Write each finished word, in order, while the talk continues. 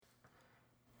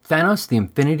Thanos the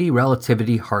Infinity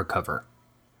Relativity hardcover.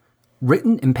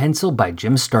 Written in pencil by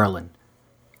Jim Starlin.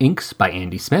 Inks by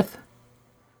Andy Smith.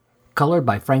 Colored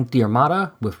by Frank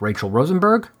D'Armata with Rachel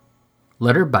Rosenberg.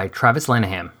 Lettered by Travis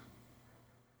Lanham.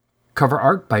 Cover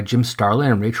art by Jim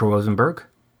Starlin and Rachel Rosenberg.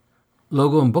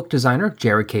 Logo and book designer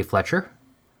Jerry K. Fletcher.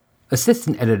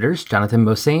 Assistant editors Jonathan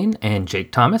Mosaine and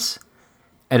Jake Thomas.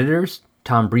 Editors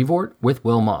Tom Brevoort with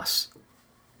Will Moss.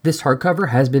 This hardcover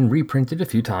has been reprinted a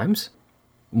few times.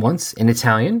 Once in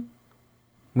Italian,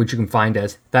 which you can find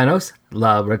as Thanos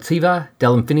La Relativa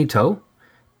dell'Infinito.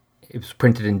 It was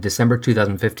printed in December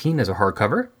 2015 as a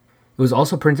hardcover. It was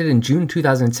also printed in June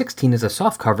 2016 as a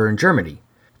softcover in Germany,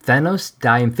 Thanos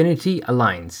Die Infinity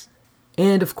Alliance.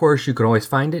 And of course, you can always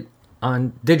find it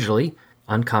digitally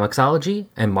on Comixology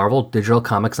and Marvel Digital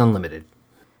Comics Unlimited.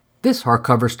 This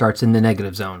hardcover starts in the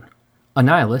Negative Zone.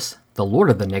 Annihilus, the Lord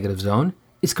of the Negative Zone,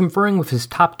 is conferring with his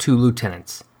top two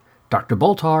lieutenants, Dr.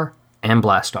 Boltar and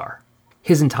Blastar.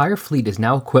 His entire fleet is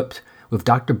now equipped with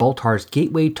Dr. Boltar's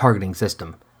Gateway targeting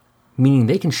system, meaning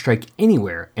they can strike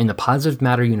anywhere in the Positive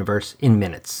Matter universe in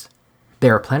minutes. They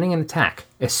are planning an attack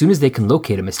as soon as they can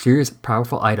locate a mysterious,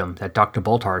 powerful item that Dr.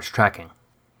 Boltar is tracking.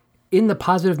 In the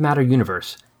Positive Matter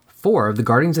universe, 4 of the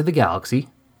Guardians of the Galaxy,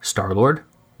 Star-Lord,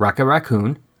 Rocket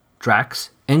Raccoon,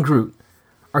 Drax, and Groot,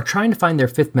 are trying to find their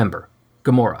 5th member,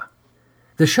 Gamora.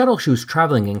 The shuttle she was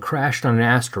traveling in crashed on an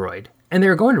asteroid, and they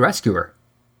are going to rescue her,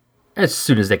 as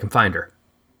soon as they can find her.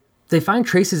 They find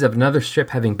traces of another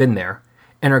ship having been there,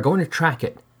 and are going to track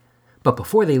it. But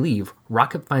before they leave,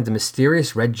 Rocket finds a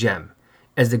mysterious red gem.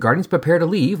 As the Guardians prepare to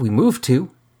leave, we move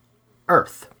to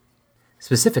Earth.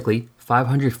 Specifically,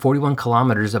 541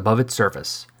 kilometers above its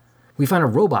surface. We find a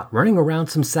robot running around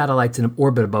some satellites in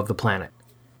orbit above the planet.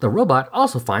 The robot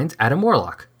also finds Adam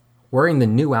Warlock, wearing the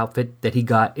new outfit that he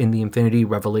got in the Infinity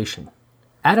Revelation.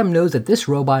 Adam knows that this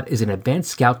robot is an advanced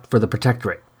scout for the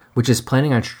Protectorate, which is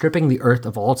planning on stripping the Earth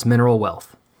of all its mineral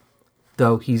wealth.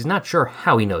 Though he's not sure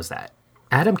how he knows that.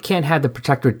 Adam can't have the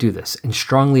Protectorate do this, and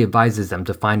strongly advises them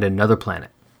to find another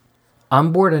planet.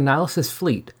 On board Annihilus'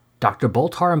 fleet, Dr.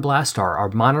 Boltar and Blastar are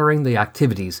monitoring the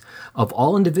activities of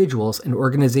all individuals and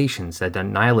organizations that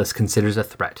Annihilus considers a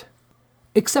threat.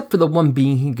 Except for the one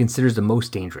being he considers the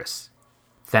most dangerous,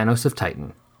 Thanos of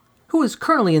Titan, who is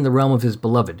currently in the realm of his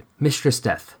beloved, Mistress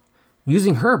Death,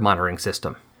 using her monitoring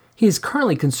system. He is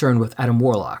currently concerned with Adam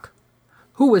Warlock,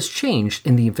 who was changed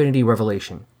in the Infinity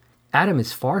Revelation. Adam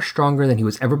is far stronger than he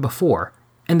was ever before,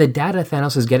 and the data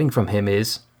Thanos is getting from him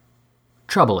is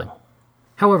troubling.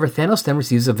 However, Thanos then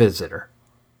receives a visitor.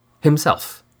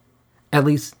 Himself. At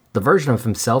least, the version of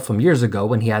himself from years ago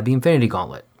when he had the Infinity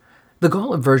Gauntlet. The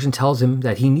Gauntlet version tells him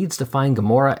that he needs to find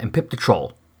Gamora and Pip the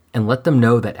Troll, and let them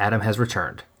know that Adam has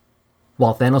returned.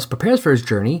 While Thanos prepares for his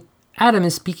journey, Adam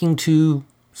is speaking to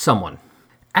someone.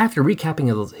 After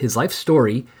recapping his life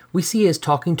story, we see he is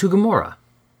talking to Gamora.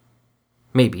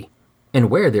 Maybe. And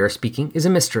where they are speaking is a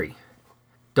mystery.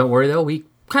 Don't worry though, we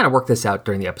kind of worked this out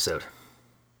during the episode.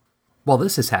 While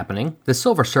this is happening, the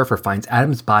Silver Surfer finds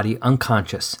Adam's body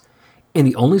unconscious in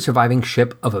the only surviving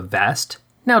ship of a vast,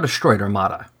 now destroyed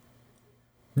armada.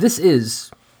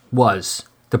 This was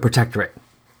the Protectorate.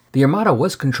 The armada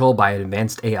was controlled by an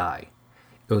advanced AI.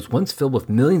 It was once filled with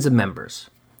millions of members.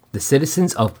 The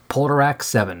citizens of Polterac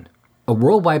 7, a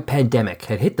worldwide pandemic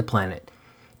had hit the planet,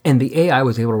 and the AI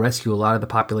was able to rescue a lot of the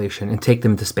population and take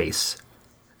them to space,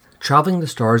 traveling the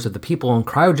stars of the people in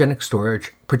cryogenic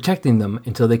storage, protecting them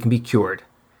until they can be cured.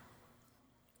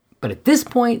 But at this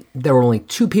point, there were only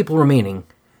 2 people remaining,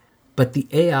 but the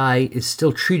AI is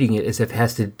still treating it as if it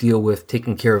has to deal with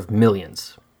taking care of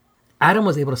millions. Adam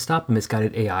was able to stop the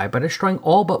misguided AI by destroying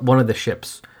all but one of the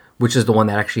ships, which is the one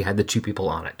that actually had the 2 people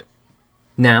on it.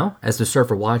 Now, as the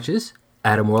Surfer watches,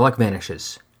 Adam Warlock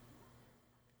vanishes.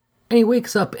 And he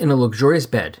wakes up in a luxurious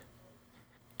bed.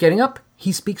 Getting up,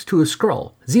 he speaks to a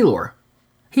Skrull, Zelor.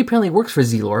 He apparently works for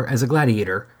Zelor as a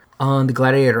gladiator on the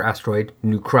gladiator asteroid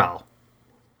New Kral.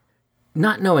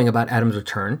 Not knowing about Adam's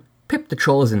return, Pip the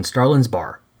Troll is in Starlin's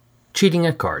bar, cheating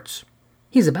at cards.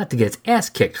 He's about to get his ass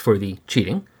kicked for the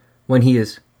cheating when he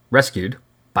is rescued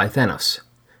by Thanos.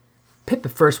 Pip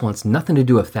at first wants nothing to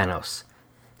do with Thanos,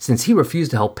 since he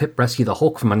refused to help Pip rescue the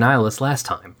Hulk from Annihilus last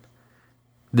time.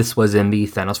 This was in the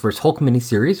Thanos vs. Hulk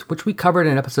miniseries, which we covered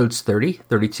in episodes 30,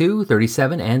 32,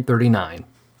 37, and 39.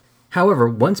 However,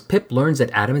 once Pip learns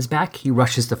that Adam is back, he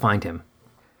rushes to find him.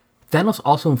 Thanos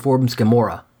also informs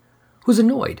Gamora, who's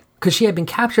annoyed because she had been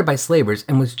captured by slavers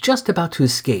and was just about to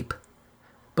escape.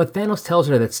 But Thanos tells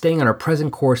her that staying on her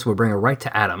present course will bring her right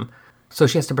to Adam, so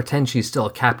she has to pretend she's still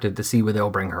a captive to see where they'll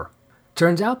bring her.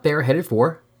 Turns out they're headed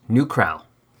for New Kral.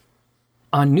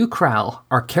 On New Kral,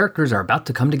 our characters are about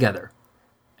to come together.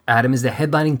 Adam is the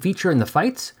headlining feature in the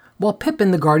fights, while Pip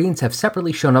and the Guardians have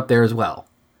separately shown up there as well.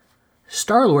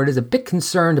 Star-Lord is a bit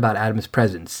concerned about Adam's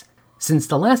presence, since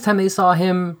the last time they saw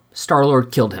him,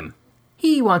 Star-Lord killed him.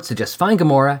 He wants to just find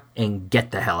Gamora and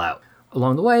get the hell out.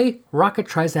 Along the way, Rocket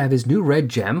tries to have his new red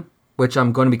gem, which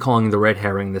I'm going to be calling the red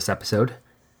herring this episode,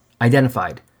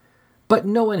 identified, but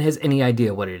no one has any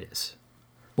idea what it is.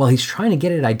 While he's trying to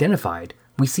get it identified,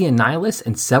 we see Annihilus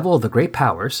and several of the Great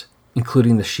Powers,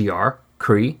 including the Shi'ar,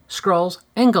 Kree, Skrulls,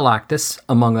 and Galactus,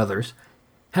 among others,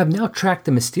 have now tracked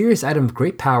the mysterious item of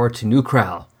great power to New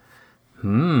Kral.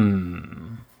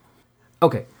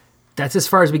 Okay, that's as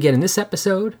far as we get in this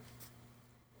episode.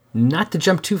 Not to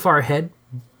jump too far ahead,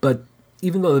 but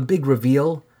even though the big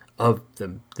reveal of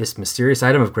this mysterious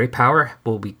item of great power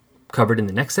will be covered in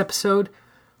the next episode,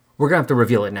 we're going to have to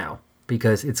reveal it now,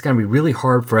 because it's going to be really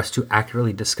hard for us to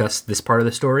accurately discuss this part of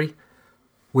the story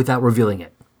without revealing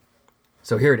it.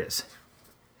 So here it is.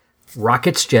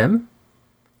 Rocket's gem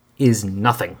is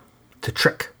nothing to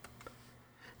Trick.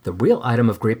 The real item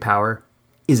of great power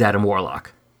is Adam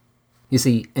Warlock. You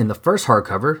see, in the first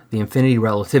hardcover, The Infinity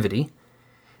Relativity,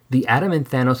 the Adam and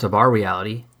Thanos of our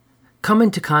reality come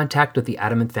into contact with the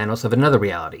Adam and Thanos of another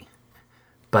reality.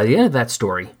 By the end of that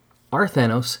story, our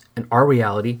Thanos and our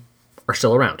reality are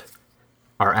still around.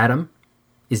 Our Adam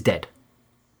is dead,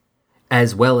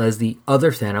 as well as the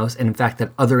other Thanos, and in fact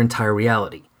that other entire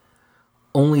reality.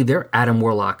 Only their Adam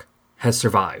Warlock has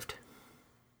survived,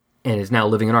 and is now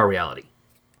living in our reality.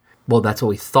 Well, that's what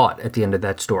we thought at the end of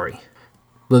that story.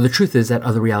 Though the truth is that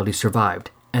other reality survived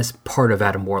as part of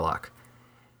Adam Warlock.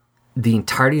 The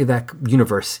entirety of that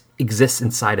universe exists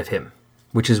inside of him,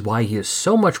 which is why he is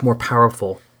so much more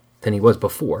powerful than he was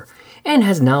before, and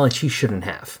has knowledge he shouldn't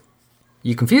have.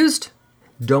 You confused?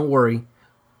 Don't worry.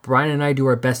 Brian and I do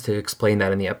our best to explain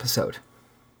that in the episode.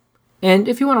 And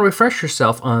if you want to refresh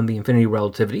yourself on the Infinity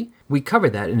Relativity, we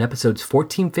covered that in episodes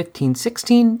 14, 15,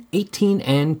 16, 18,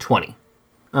 and 20.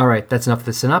 Alright, that's enough of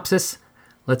the synopsis.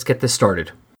 Let's get this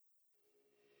started.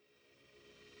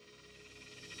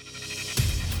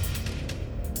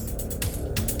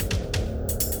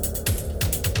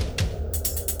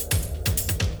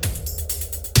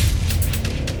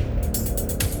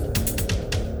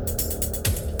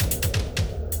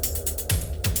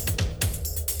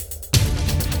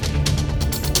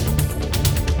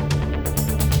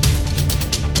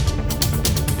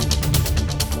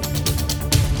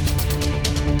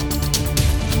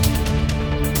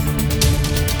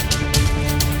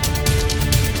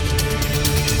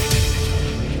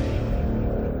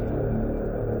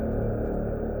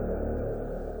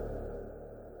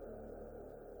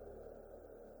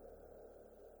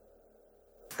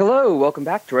 Hello, welcome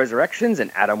back to Resurrections,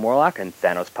 an Adam Warlock and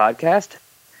Thanos podcast.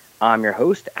 I'm your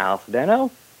host, Al Fedeno,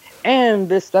 and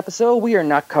this episode we are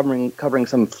not covering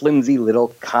some flimsy little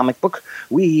comic book.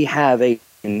 We have a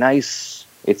nice,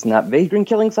 it's not Vagrant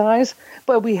Killing size,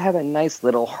 but we have a nice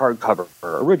little hardcover,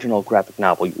 original graphic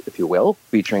novel, if you will,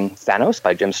 featuring Thanos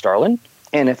by Jim Starlin.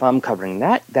 And if I'm covering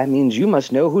that, that means you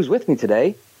must know who's with me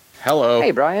today. Hello.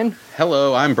 Hey, Brian.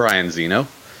 Hello, I'm Brian Zeno.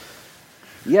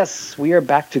 Yes, we are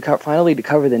back to finally to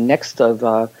cover the next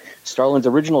of Starlin's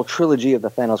original trilogy of the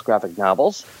Thanos graphic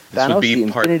novels. This Thanos, would be the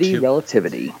Infinity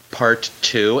Relativity. Part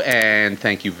 2, and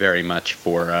thank you very much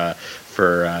for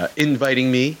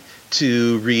inviting me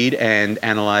to read and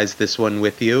analyze this one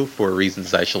with you for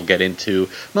reasons I shall get into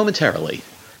momentarily.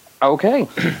 Okay.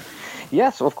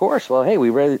 Yes, of course. Well, hey,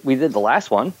 we did the last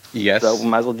one. Yes. So we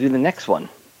might as well do the next one.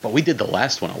 But we did the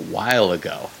last one a while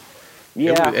ago.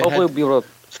 Yeah, hopefully we'll be able to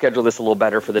schedule this a little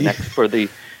better for the next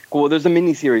well, there's a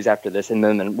mini series after this, and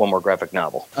then one more graphic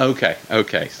novel. Okay.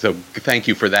 So thank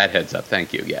you for that heads up.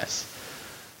 Thank you. Yes.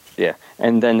 Yeah,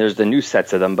 and then there's the new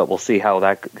sets of them, but we'll see how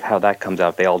that comes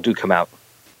out. They all do come out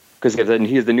because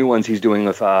he's the new ones he's doing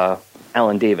with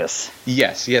Alan Davis.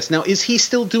 Yes. Now, is he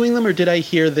still doing them, or did I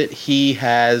hear that he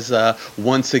has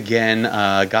once again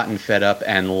gotten fed up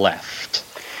and left?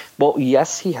 Well,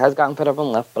 yes, he has gotten fed up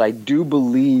and left, but I do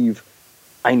believe.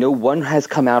 I know one has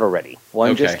come out already.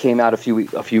 One just came out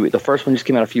the first one just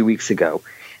came out a few weeks ago.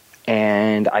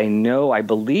 And I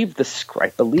believe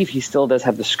he still does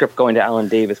have the script going to Alan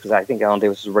Davis, because I think Alan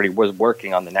Davis was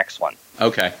working on the next one.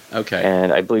 Okay.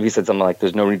 And I believe he said something like,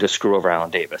 there's no need to screw over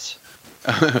Alan Davis.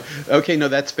 Okay, no,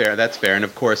 that's fair. And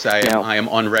of course, I am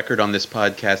on record on this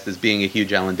podcast as being a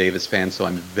huge Alan Davis fan, so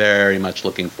I'm very much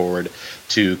looking forward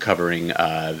to covering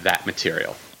that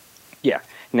material. Yeah.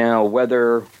 Now,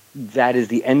 whether that is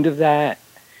the end of that,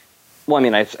 Well, I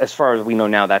mean, as far as we know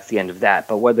now, that's the end of that.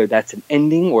 But whether that's an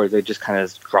ending or they just kind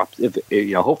of drop,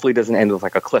 hopefully it doesn't end with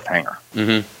like a cliffhanger.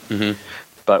 Mm-hmm. Mm-hmm.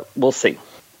 But we'll see.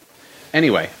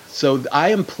 Anyway, so I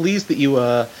am pleased that you.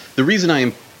 The reason I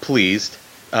am pleased,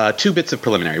 2 bits of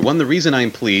preliminary. One, the reason I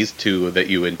am pleased that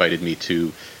you invited me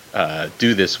to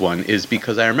do this one is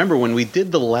because I remember when we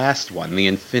did the last one, the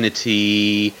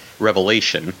Infinity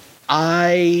Revelation,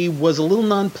 I was a little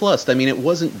nonplussed. I mean, it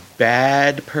wasn't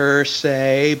bad per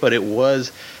se, but it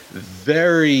was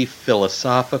very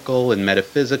philosophical and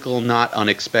metaphysical, not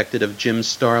unexpected of Jim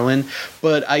Starlin.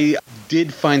 But I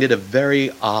did find it a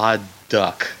very odd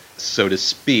duck, so to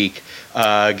speak,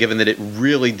 given that it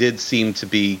really did seem to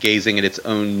be gazing at its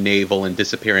own navel and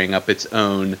disappearing up its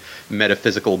own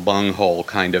metaphysical bunghole,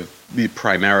 kind of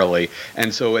primarily.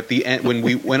 And so at the end,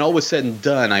 when all was said and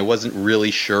done, I wasn't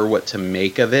really sure what to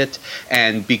make of it.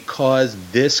 And because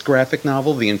this graphic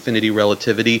novel, The Infinity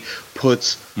Relativity,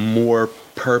 puts more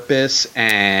purpose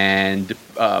and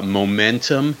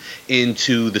momentum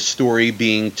into the story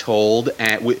being told,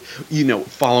 and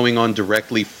following on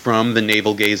directly from the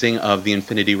navel gazing of the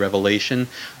Infinity Revelation,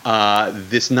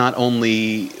 this not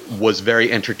only was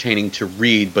very entertaining to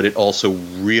read, but it also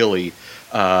really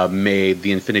made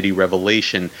the Infinity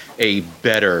Revelation a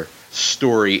better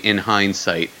story in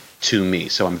hindsight to me.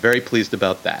 So I'm very pleased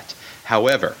about that.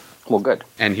 However, well, good.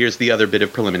 And here's the other bit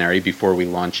of preliminary before we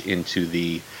launch into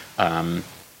the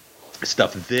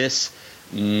stuff. This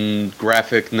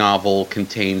graphic novel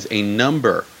contains a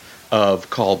number of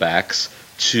callbacks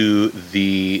to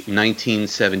the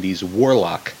 1970s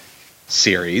Warlock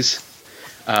series,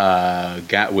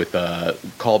 with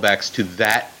callbacks to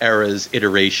that era's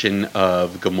iteration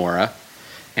of Gamora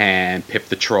and Pip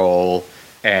the Troll,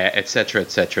 etc.,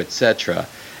 etc., etc.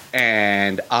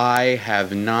 And I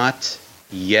have not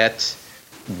yet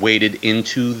waded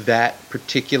into that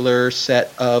particular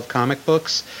set of comic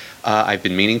books. I've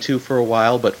been meaning to for a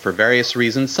while, but for various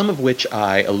reasons, some of which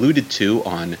I alluded to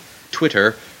on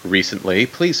Twitter recently.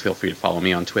 Please feel free to follow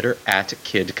me on Twitter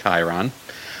 @KidChiron.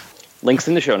 Links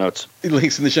in the show notes.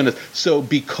 Links in the show notes. So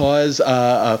because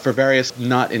for various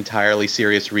not entirely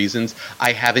serious reasons,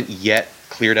 I haven't yet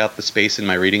cleared out the space in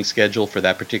my reading schedule for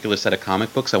that particular set of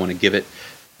comic books. I want to give it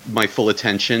my full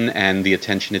attention and the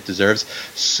attention it deserves.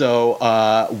 So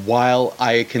while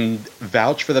I can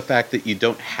vouch for the fact that you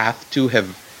don't have to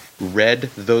have read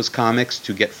those comics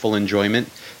to get full enjoyment,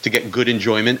 to get good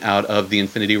enjoyment out of the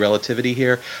Infinity Relativity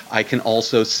here, I can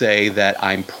also say that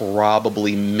I'm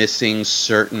probably missing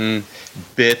certain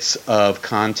bits of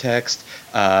context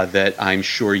that I'm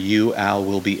sure you, Al,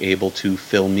 will be able to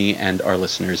fill me and our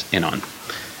listeners in on.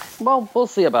 Well, we'll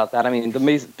see about that. I mean,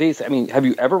 have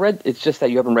you ever read? It's just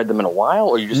that you haven't read them in a while,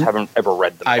 or you just haven't ever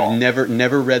read them at all? I've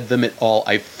never read them at all.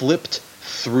 I flipped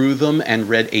through them and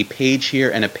read a page here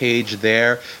and a page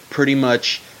there, pretty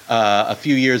much a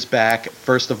few years back.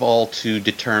 First of all, to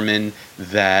determine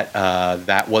that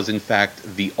that was in fact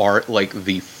the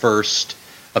first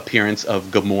appearance of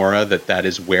Gamora. That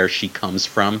is where she comes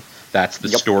from. That's the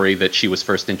story that she was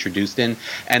first introduced in,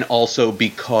 and also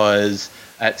because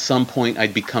at some point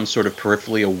I'd become sort of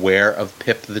peripherally aware of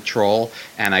Pip the Troll,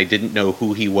 and I didn't know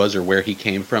who he was or where he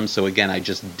came from. So again, I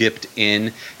just dipped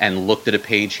in and looked at a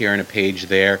page here and a page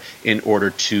there in order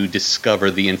to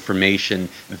discover the information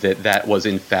that was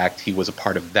in fact he was a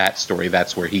part of that story.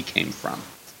 That's where he came from.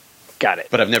 Got it.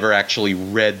 But I've never actually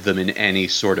read them in any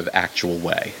sort of actual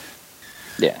way.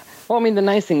 Yeah. Well, I mean, the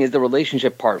nice thing is the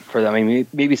relationship part for them. I mean,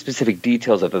 maybe specific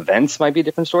details of events might be a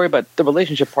different story, but the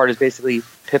relationship part is basically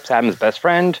Pip's Adam's best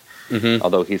friend,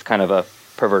 although he's kind of a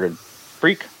perverted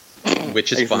freak.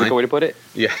 Which is fine. That's a good way to put it.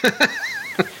 Yeah.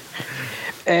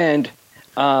 And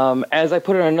as I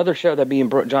put it on another show that me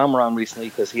and John were on recently,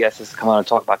 because he asked us to come on and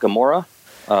talk about Gamora,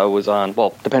 was on,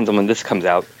 well, depends on when this comes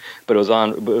out, but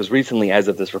it was recently as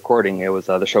of this recording. It was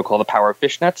the show called The Power of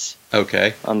Fishnets.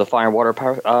 Okay. On the Fire and Water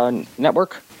Power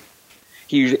Network.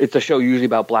 It's a show usually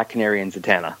about Black Canary and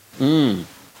Zatanna.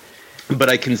 But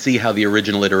I can see how the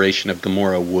original iteration of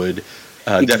Gamora would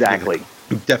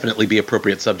definitely be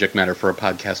appropriate subject matter for a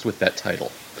podcast with that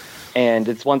title. And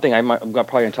it's one thing I'm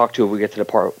probably going to talk to when we get to the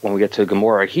part when we get to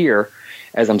Gamora here,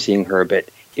 as I'm seeing her a bit,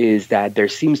 is that there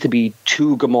seems to be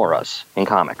 2 Gamoras in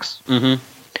comics.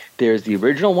 There's the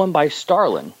original one by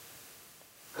Starlin,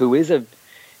 who is a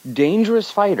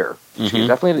dangerous fighter. She's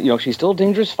definitely, she's still a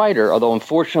dangerous fighter, although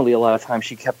unfortunately a lot of times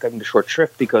she kept getting the short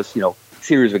shrift because,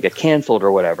 series would get canceled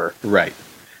or whatever. Right.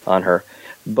 On her.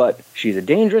 But she's a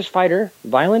dangerous fighter,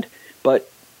 violent, but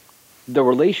the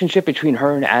relationship between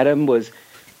her and Adam was,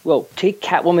 well, take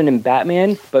Catwoman and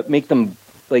Batman, but make them,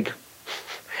 make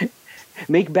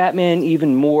Batman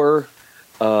even more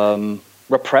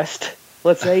repressed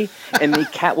let's say, and make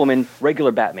Catwoman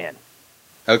regular Batman.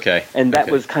 Okay. And that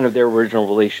okay. was kind of their original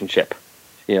relationship.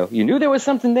 You know, you knew there was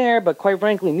something there, but quite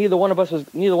frankly, neither one of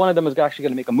them was actually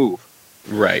going to make a move.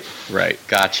 Right.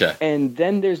 Gotcha. And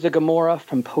then there's the Gamora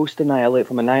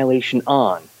from Annihilation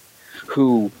on,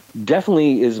 who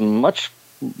definitely is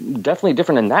definitely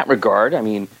different in that regard. I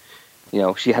mean, you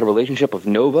know, she had a relationship with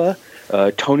Nova.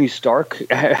 Tony Stark,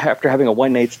 after having a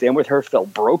one-night stand with her,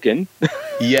 felt broken.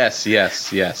 Yes.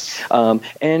 And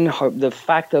the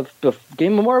fact of the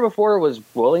Gamora before was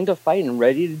willing to fight and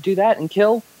ready to do that and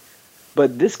kill,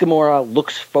 but this Gamora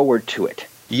looks forward to it.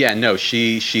 Yeah, no,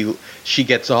 she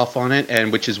gets off on it,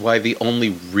 and which is why the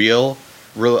only real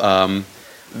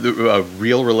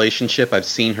relationship I've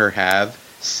seen her have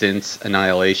since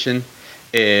Annihilation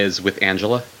is with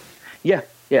Angela. Yeah,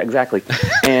 exactly,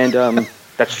 and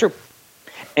that's true.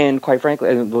 And quite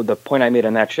frankly, the point I made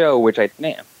on that show,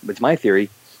 it's my theory,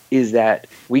 is that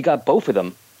we got both of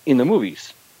them in the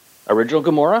movies. Original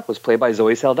Gamora was played by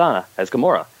Zoe Saldana as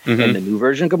Gamora, and the new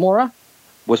version Gamora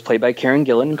was played by Karen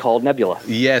Gillan, called Nebula.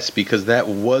 Yes, because that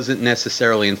wasn't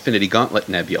necessarily Infinity Gauntlet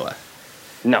Nebula.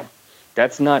 No,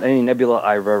 that's not any Nebula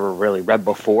I've ever really read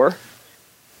before.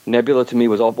 Nebula to me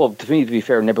to be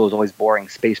fair, Nebula was always boring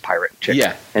space pirate chick.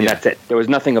 Yeah. That's it. There was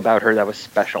nothing about her that was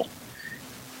special.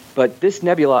 But this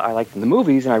Nebula I liked in the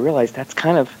movies, and I realized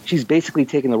she's basically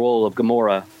taking the role of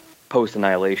Gamora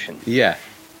post-Annihilation. Yeah.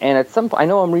 And I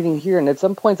know I'm reading here, and at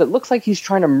some points it looks like he's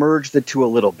trying to merge the two a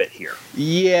little bit here.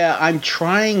 Yeah, I'm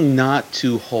trying not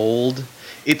to hold.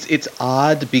 It's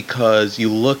odd because you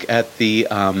look at the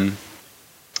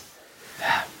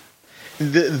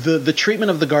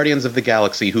treatment of the Guardians of the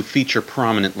Galaxy, who feature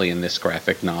prominently in this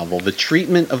graphic novel. The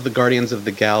treatment of the Guardians of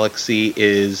the Galaxy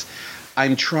is,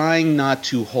 I'm trying not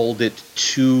to hold it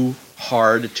too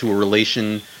hard to a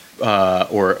relation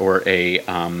or a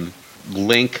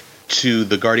link to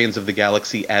the Guardians of the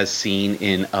Galaxy as seen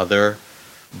in other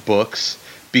books,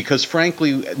 because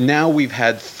frankly now we've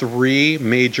had 3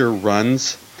 major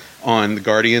runs on the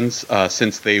Guardians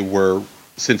since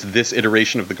this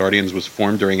iteration of the Guardians was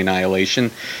formed during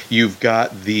Annihilation. You've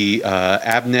got the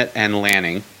Abnett and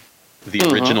Lanning, the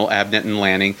original Abnett and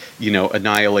Lanning,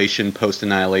 Annihilation,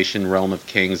 post-Annihilation, Realm of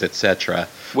Kings, etc.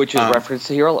 Which is referenced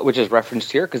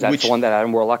here because that's the one that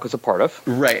Adam Warlock was a part of.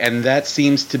 Right, and that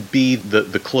seems to be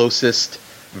the closest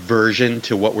version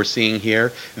to what we're seeing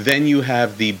here. Then you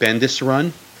have the Bendis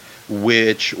run,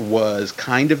 which was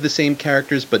kind of the same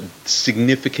characters, but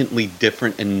significantly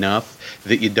different enough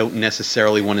that you don't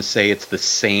necessarily want to say it's the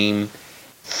same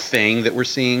thing that we're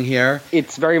seeing here.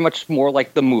 It's very much more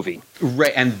like the movie.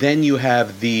 Right, and then you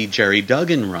have the Jerry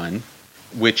Duggan run,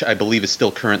 which I believe is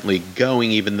still currently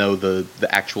going, even though the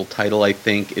actual title, I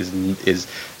think, is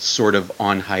sort of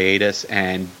on hiatus,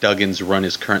 and Duggan's run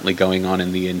is currently going on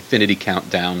in the Infinity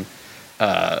Countdown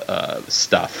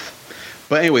stuff.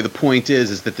 But anyway, the point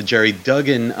is that the Jerry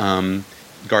Duggan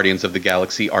Guardians of the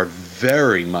Galaxy are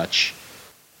very much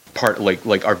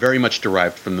are very much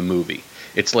derived from the movie.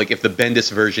 It's like if the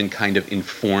Bendis version kind of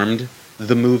informed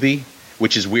the movie,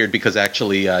 which is weird because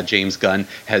actually James Gunn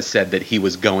has said that he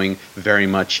was going very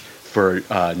much for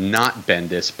not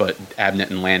Bendis, but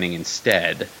Abnett and Lanning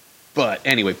instead. But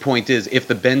anyway, point is, if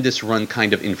the Bendis run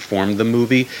kind of informed the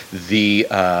movie, the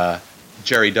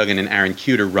Jerry Duggan and Aaron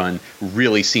Kuder run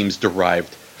really seems derived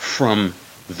from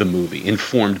the movie,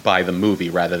 informed by the movie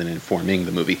rather than informing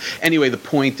the movie. Anyway, the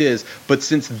point is, but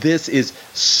since this is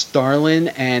Starlin,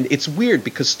 and it's weird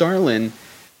because Starlin,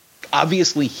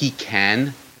 obviously he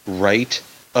can write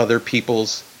other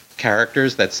people's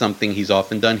characters. That's something he's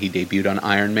often done. He debuted on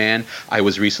Iron Man. I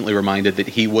was recently reminded that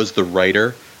he was the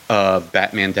writer of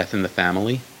Batman Death in the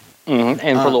Family. And for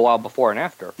a little while before and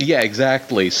after. Yeah,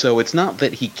 exactly. So it's not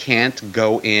that he can't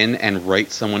go in and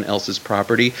write someone else's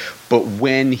property, but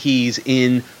when he's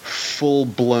in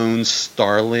full-blown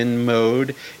Starlin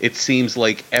mode, it seems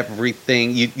like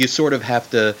everything, you sort of have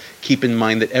to keep in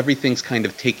mind that everything's kind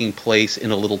of taking place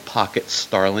in a little pocket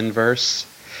Starlin-verse.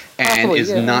 And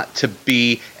is not to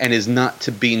be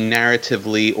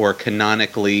narratively or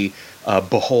canonically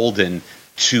beholden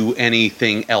to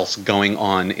anything else going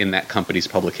on in that company's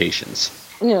publications.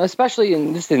 Especially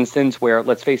in this instance where,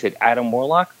 let's face it, Adam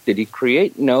Warlock, did he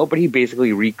create? No, but he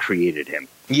basically recreated him.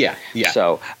 Yeah.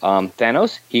 So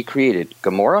Thanos, he created.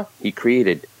 Gamora, he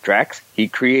created. Drax, he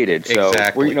created. So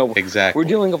exactly. We're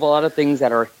dealing with a lot of things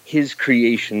that are his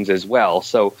creations as well.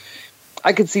 So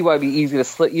I could see why it'd be easy to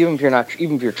slip, even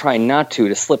if you're trying not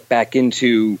to slip back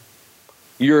into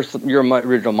your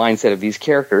original mindset of these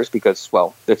characters, because,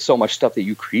 well, there's so much stuff that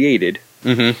you created.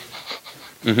 True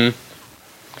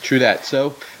that.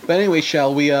 So, but anyway,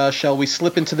 shall we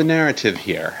slip into the narrative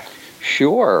here?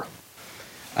 Sure.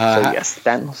 So yes,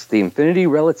 Thanos, the Infinity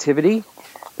Relativity.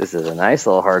 This is a nice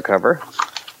little hardcover.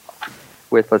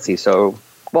 With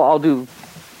I'll do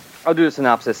the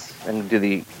synopsis and do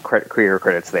the creator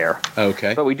credits there.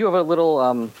 Okay. But we do have a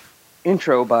little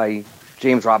intro by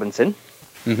James Robinson,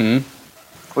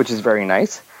 which is very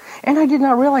nice. And I did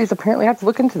not realize, apparently I have to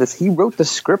look into this, he wrote the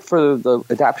script for the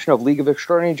adaptation of League of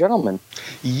Extraordinary Gentlemen.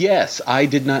 Yes, I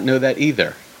did not know that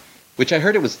either. Which I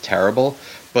heard it was terrible,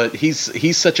 but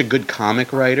he's such a good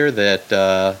comic writer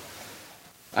that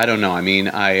I don't know. I mean,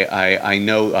 I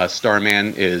know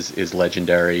Starman is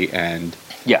legendary, and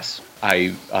yes,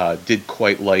 I did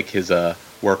quite like his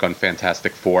work on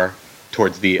Fantastic Four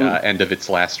towards the end of its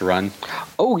last run.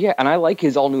 Oh yeah, and I like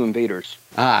his All New Invaders.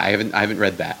 I haven't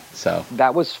read that, so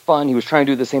that was fun. He was trying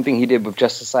to do the same thing he did with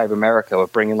Justice Society of America,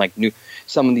 with bringing like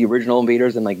some of the original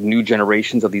Invaders and like new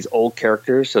generations of these old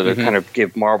characters, so they kind of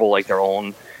give Marvel like their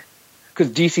own. Because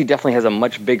DC definitely has a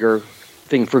much bigger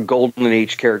thing for Golden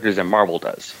Age characters than Marvel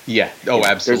does. Yeah. Oh,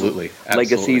 absolutely. There's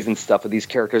legacies and stuff of these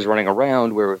characters running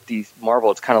around. Where with these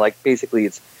Marvel, it's kind of like basically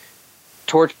it's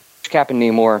Torch, Cap, and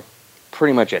Namor,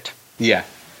 pretty much it. Yeah,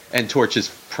 and Torch is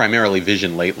primarily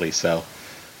Vision lately, so.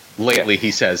 Lately,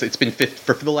 he says it's been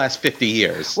for the last 50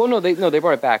 years. Well, they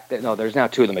brought it back. No, there's now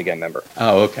two of them again. Remember?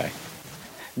 Oh, okay.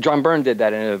 John Byrne did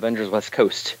that in Avengers West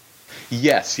Coast.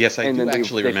 Yes, I do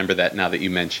actually remember that now that you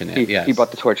mention it. Yes. He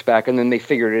brought the Torch back, and then they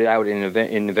figured it out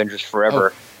in Avengers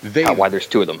Forever. Why there's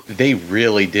two of them. They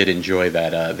really did enjoy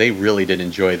that.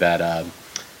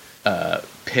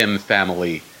 Pym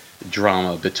family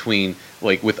drama between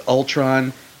with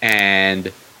Ultron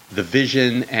and the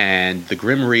Vision and the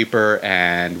Grim Reaper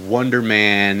and Wonder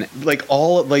Man,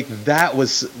 that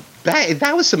was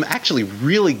some actually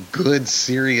really good,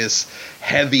 serious,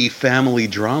 heavy family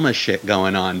drama shit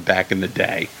going on back in the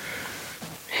day.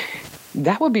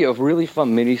 That would be a really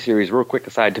fun miniseries. Real quick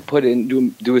aside, to put in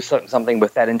do something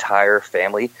with that entire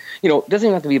family. It doesn't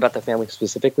even have to be about the family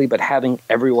specifically, but having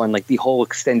everyone, like the whole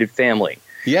extended family.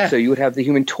 Yeah. So you would have the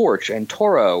Human Torch and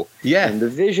Toro. Yeah. And the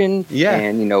Vision. Yeah.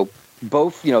 And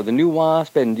both, the new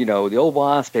Wasp and, the old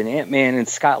Wasp and Ant-Man and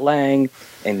Scott Lang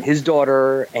and his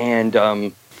daughter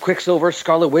and Quicksilver,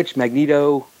 Scarlet Witch,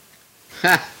 Magneto.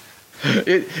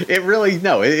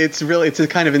 It's a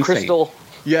kind of insane. Crystal.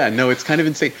 Yeah, no, it's kind of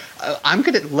insane.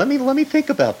 Let me think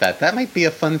about that. That might be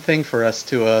a fun thing for us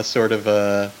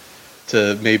to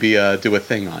to maybe do a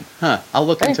thing on. I'll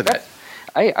look into that.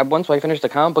 Once I finished the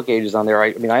comic book ages on there,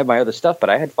 I have my other stuff, but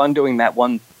I had fun doing that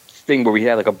one thing where we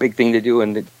had like a big thing to do,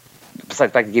 and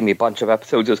besides the fact it gave me a bunch of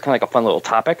episodes, it was kind of like a fun little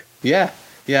topic. Yeah.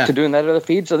 To doing that other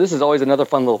feed. So this is always another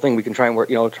fun little thing we can try and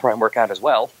work out as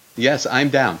well. Yes, I'm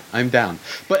down.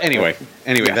 But anyway,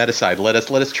 yeah. That aside, let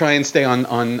us try and stay on.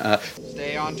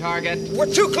 Stay on target. We're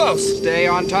too close. Stay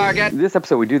on target. This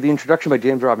episode, we do the introduction by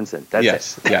James Robinson.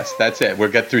 That's it. Yes, that's it.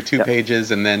 We'll get through two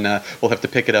pages, and then we'll have to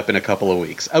pick it up in a couple of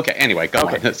weeks. Okay. Anyway, go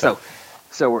on.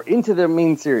 So we're into the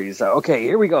main series. Okay,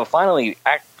 here we go. Finally,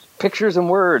 pictures and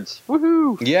words.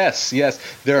 Woohoo! Yes.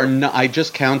 There are. I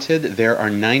just counted. There are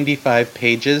 95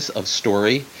 pages of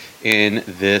story in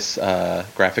this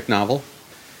graphic novel.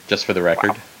 Just for the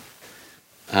record.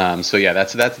 Wow. So yeah,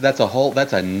 that's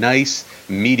a nice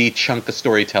meaty chunk of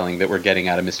storytelling that we're getting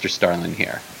out of Mr. Starlin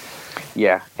here.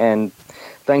 Yeah, and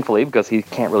thankfully, because he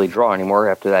can't really draw anymore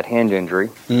after that hand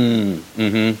injury.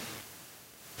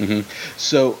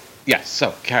 So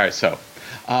Kara,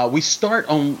 we start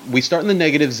in the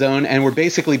negative zone, and we're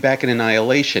basically back in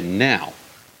Annihilation. Now,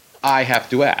 I have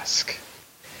to ask.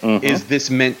 Is this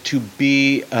meant to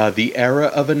be the era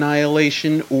of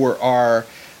Annihilation, or are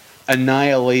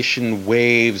Annihilation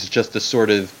waves just a sort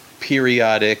of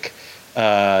periodic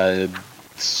disaster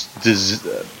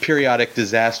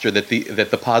that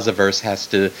the Posiverse has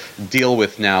to deal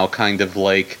with now, kind of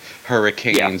like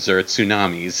hurricanes or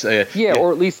tsunamis?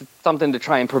 Or at least something to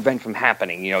try and prevent from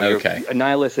happening.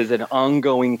 Annihilus is an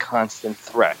ongoing, constant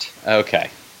threat. Okay,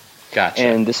 gotcha.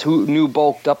 And this new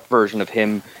bulked up version of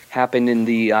him happened in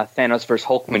the Thanos vs.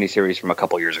 Hulk miniseries from a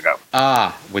couple years ago.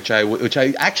 Which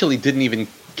I actually didn't even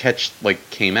catch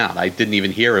came out. I didn't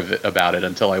even hear about it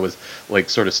until I was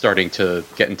sort of starting to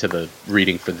get into the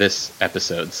reading for this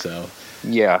episode. So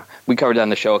yeah, we covered that on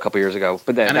the show a couple years ago.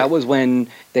 But that was when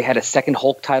they had a second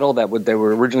Hulk title they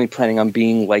were originally planning on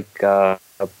being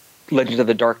Legends of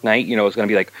the Dark Knight. It was going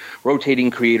to be rotating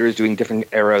creators doing different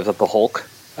eras of the Hulk.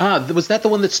 Was that the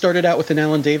one that started out with an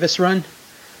Alan Davis run?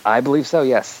 I believe so,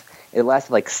 yes. It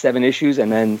lasted 7 issues, and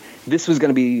then this was going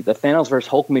to be the Thanos vs.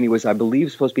 Hulk mini was, I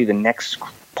believe, supposed to be the next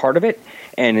part of it,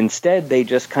 and instead they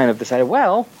just kind of decided,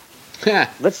 well,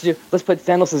 let's put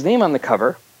Thanos' name on the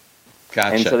cover,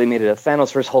 Gotcha. And so they made it a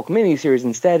Thanos vs. Hulk miniseries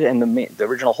instead, and the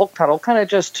original Hulk title kind of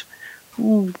just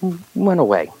went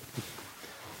away.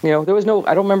 There was no...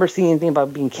 I don't remember seeing anything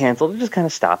about being canceled. It just kind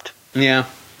of stopped. Yeah.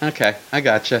 Okay. I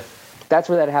gotcha. That's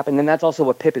where that happened, and that's also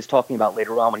what Pip is talking about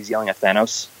later on when he's yelling at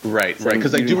Thanos. Right,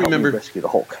 because I do remember... rescue the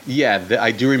Hulk. Yeah,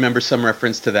 I do remember some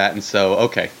reference to that, and so,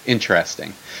 okay,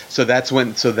 interesting. So that's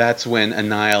when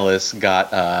Annihilus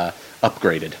got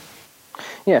upgraded.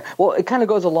 Yeah, well, it kind of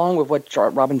goes along with what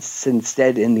Robinson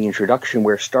said in the introduction,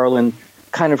 where Starlin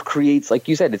kind of creates, like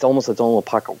you said, it's almost its own little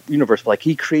pocket universe, but like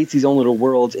he creates these own little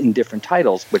worlds in different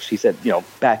titles, which he said,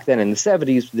 back then in the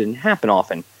 70s didn't happen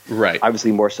often. Right.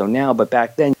 Obviously more so now, but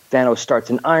back then Thanos starts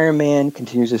in Iron Man,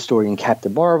 continues his story in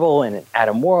Captain Marvel and in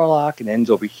Adam Warlock, and ends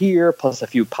over here, plus a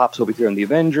few pops over here in the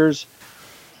Avengers.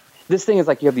 This thing is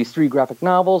like you have these 3 graphic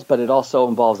novels, but it also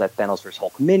involves that Thanos vs.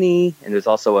 Hulk mini, and there's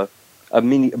also a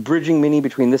bridging mini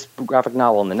between this graphic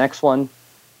novel and the next one.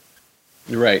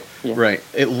 Right, yeah. Right.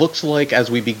 It looks like as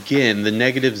we begin, the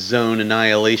Negative Zone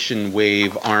Annihilation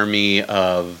Wave army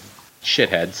of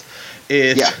shitheads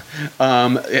it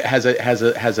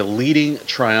has a leading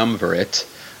triumvirate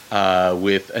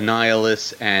with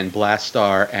Annihilus and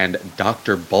Blastar and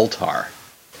Dr. Boltar.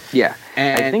 Yeah,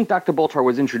 and I think Dr. Boltar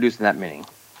was introduced in that mini.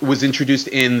 Was introduced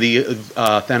in the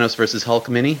Thanos vs. Hulk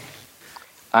mini?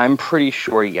 I'm pretty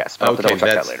sure, yes, but I'll have to double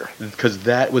check that later. Because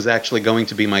that was actually going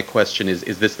to be my question: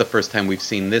 is this the first time we've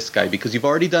seen this guy? Because you've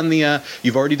already done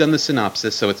the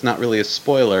synopsis, so it's not really a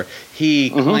spoiler. He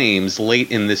claims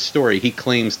late in this story, he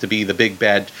claims to be the big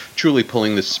bad, truly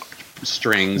pulling the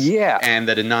strings, and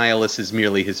that Annihilus is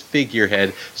merely his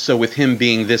figurehead. So with him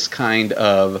being this kind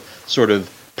of sort of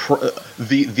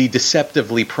the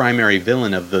deceptively primary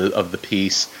villain of the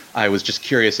piece, I was just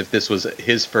curious if this was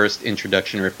his first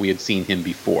introduction or if we had seen him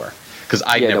before, because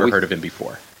I'd never heard of him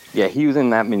before. Yeah, he was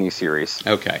in that miniseries.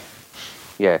 Okay.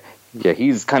 Yeah,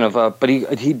 he's kind of but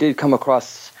he did come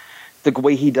across the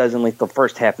way he does in like the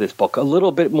first half of this book, a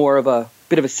little bit more of a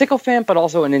sycophant, but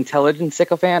also an intelligent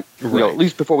sycophant. Right. At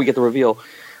least before we get the reveal,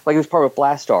 like this part with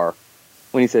Blastar,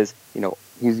 when he says,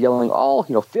 he's yelling,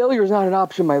 failure is not an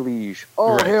option, my liege.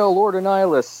 Oh, right. Hail Lord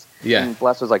Annihilus. Yeah. And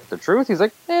Blastar's like, the truth? He's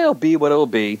like, it'll be what it'll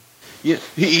be. Yeah,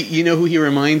 you know who he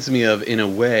reminds me of in a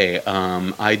way?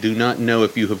 I do not know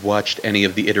if you have watched any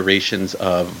of the iterations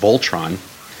of Voltron.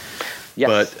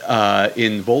 Yes. But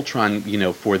in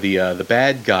Voltron, for the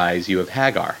bad guys, you have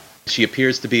Hagar. She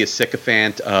appears to be a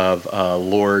sycophant of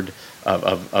Lord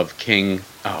of King.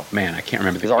 Oh man, I can't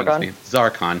remember the king's name.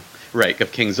 Zarkon. Right,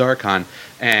 of King Zarkon,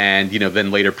 and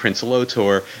then later Prince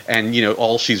Lotor, and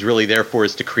all she's really there for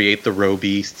is to create the row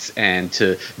beasts and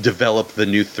to develop the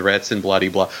new threats and blah de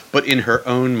blah. But in her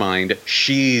own mind,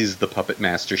 she's the puppet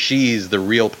master. She's the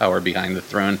real power behind the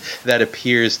throne. That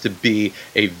appears to be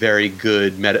a very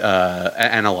good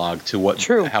analog to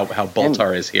how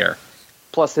Boltar is here.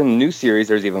 Plus, in the new series,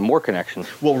 there's even more connection.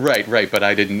 Well, right, but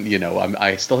I didn't,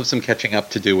 I still have some catching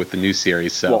up to do with the new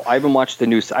series. So, well, I haven't watched the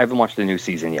new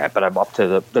season yet, but I'm up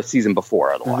to the season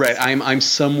before. Otherwise, right, I'm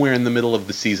somewhere in the middle of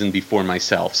the season before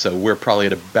myself, so we're probably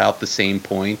at about the same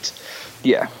point.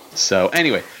 Yeah. So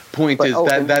anyway,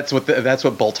 that's what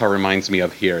Boltar reminds me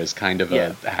of here, is kind of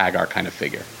a Hagar kind of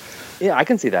figure. Yeah, I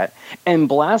can see that. And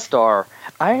Blastar,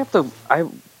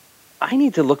 I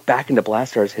need to look back into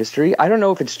Blastar's history. I don't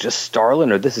know if it's just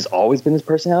Starlin or this has always been his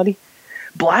personality.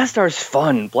 Blastar's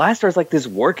fun. Blastar's like this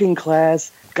working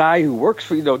class guy who works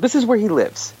for, this is where he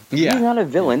lives. Yeah. He's not a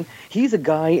villain. He's a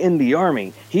guy in the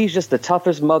army. He's just the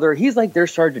toughest mother. He's like their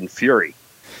Sergeant Fury.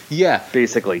 Yeah.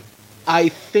 Basically. I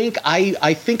think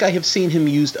I have seen him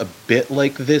used a bit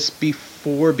like this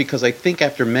before, because I think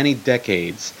after many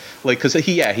decades, because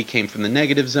he came from the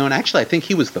Negative Zone. Actually, I think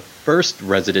he was the first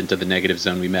resident of the Negative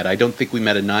Zone we met. I don't think we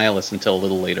met Annihilus until a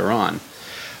little later on.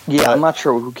 Yeah, I'm not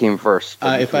sure who came first.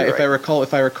 If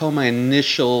I recall my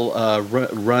initial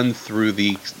run through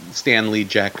the Stan Lee,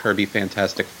 Jack Kirby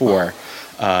Fantastic Four,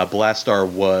 Blastar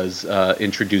was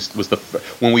introduced.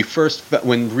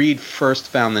 When Reed first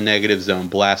found the Negative Zone,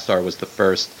 Blastar was the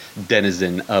first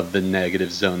denizen of the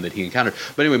Negative Zone that he encountered.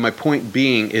 But anyway, my point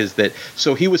being is that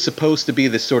he was supposed to be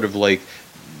this sort of like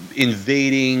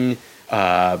invading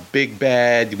big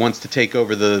bad. He wants to take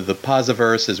over the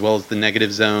Posiverse as well as the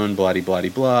Negative Zone. Blah blah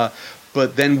blah.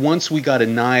 But then once we got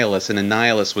Annihilus, and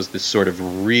Annihilus was this sort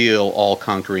of real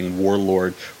all-conquering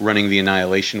warlord running the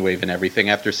Annihilation Wave and everything,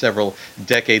 after several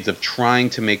decades of trying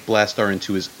to make Blastar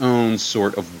into his own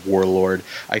sort of warlord,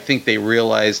 I think they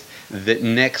realized that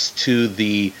next to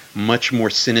the much more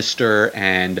sinister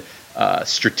and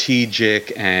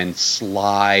strategic and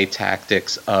sly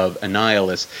tactics of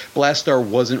Annihilus, Blastar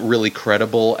wasn't really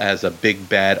credible as a big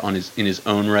bad in his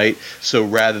own right. So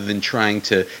rather than trying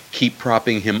to keep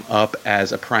propping him up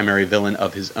as a primary villain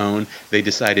of his own, they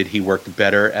decided he worked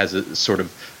better as a sort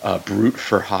of brute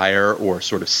for hire or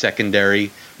sort of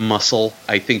secondary muscle.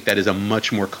 I think that is a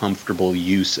much more comfortable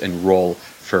use and role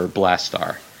for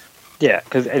Blastar. Yeah,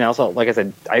 and also, like I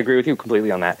said, I agree with you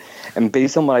completely on that. And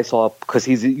based on what I saw, because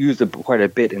he's used it quite a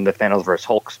bit in the Thanos vs.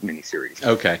 Hulk miniseries.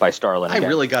 Okay. By Starlin. I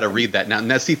really got to read that now.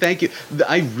 Now, see, thank you.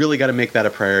 I really got to make that a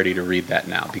priority to read that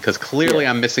now, because clearly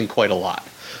I'm missing quite a lot.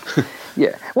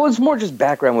 Yeah. Well, it's more just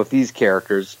background with these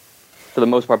characters for the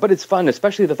most part. But it's fun,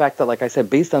 especially the fact that, like I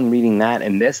said, based on reading that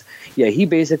and this, he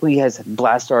basically has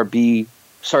Blastar be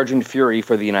Sergeant Fury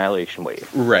for the Annihilation Wave.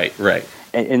 Right.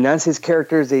 And that's his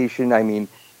characterization. I mean,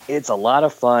 it's a lot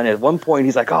of fun. At one point,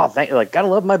 he's like, "Oh, gotta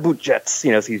love my boot jets."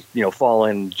 So he's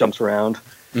falling, jumps around.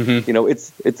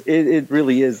 Mm-hmm. It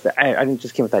really is. I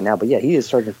just came with that now, but he is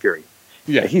Sergeant Fury.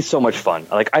 Yeah, he's so much fun.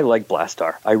 I like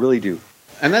Blastar. I really do.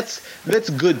 And that's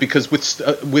good, because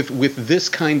with this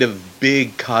kind of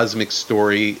big cosmic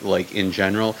story, like in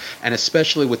general, and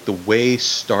especially with the way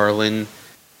Starlin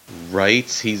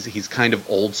writes, he's kind of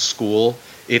old school.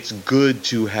 It's good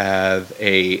to have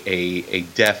a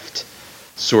deft,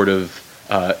 sort of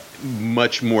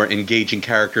much more engaging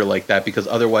character like that, because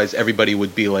otherwise everybody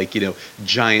would be like,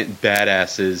 giant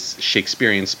badasses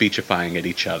Shakespearean speechifying at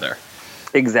each other.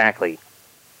 Exactly.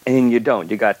 And you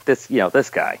don't. You got this, this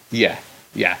guy. Yeah.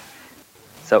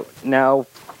 So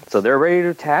they're ready to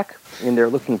attack, and they're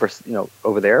looking for,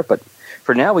 over there. But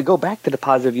for now, we go back to the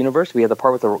positive universe. We have the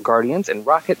part with the Guardians, and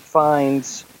Rocket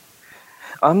finds,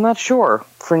 I'm not sure.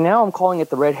 For now, I'm calling it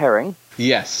the red herring.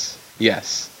 Yes.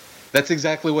 That's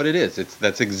exactly what it is.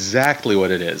 That's exactly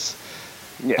what it is.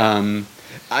 Yeah.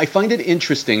 I find it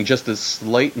interesting, just a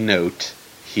slight note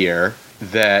here,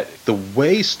 that the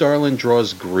way Starlin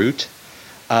draws Groot,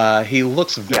 he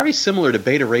looks very similar to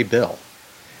Beta Ray Bill.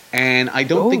 And I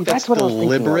don't think that's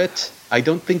deliberate. I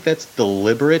don't think that's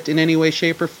deliberate in any way,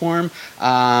 shape, or form.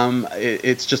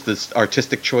 It's just this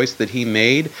artistic choice that he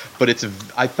made. But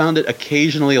I found it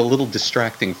occasionally a little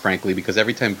distracting, frankly, because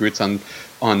every time Groot's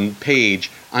on page,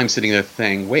 I'm sitting there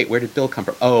saying, wait, where did Bill come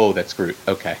from? Oh, that's Groot.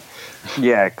 Okay.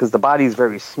 Yeah, because the body's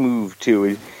very smooth,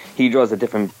 too. He draws a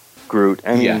different Groot.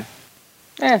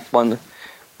 It's fun.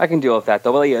 I can deal with that,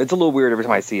 though. Well, it's a little weird every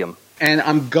time I see him. And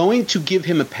I'm going to give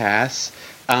him a pass.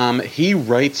 He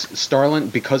writes Starlin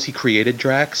because he created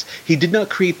Drax. He did not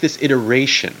create this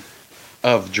iteration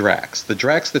of Drax. The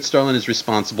Drax that Starlin is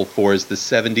responsible for is the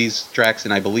 70s Drax,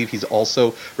 and I believe he's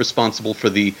also responsible for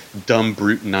the dumb,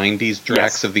 brute 90s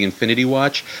Drax of the Infinity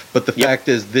Watch. But the fact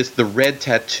is, the red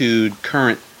tattooed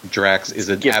current Drax is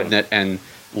an Abnett and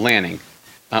Lanning.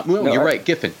 You're right,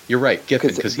 Giffen. You're right,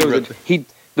 Giffen, because he wrote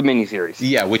the miniseries.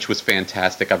 Yeah, which was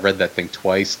fantastic. I've read that thing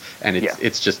twice, and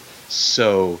it's just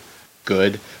so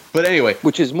good. But anyway,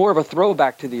 which is more of a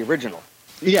throwback to the original.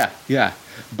 Yeah.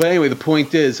 But anyway, the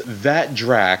point is that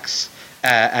Drax,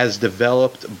 as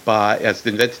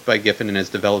invented by Giffen and as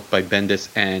developed by Bendis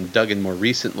and Duggan more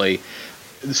recently,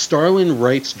 Starlin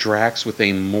writes Drax with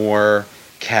a more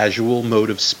casual mode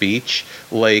of speech,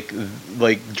 like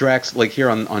Drax, like here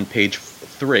on page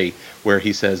 3, where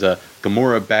he says,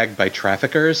 "Gamora bagged by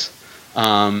traffickers."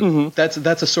 That's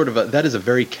a sort of that is a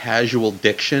very casual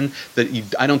diction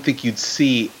that I don't think you'd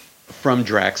see from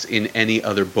Drax in any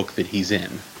other book that he's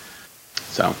in.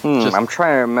 So I'm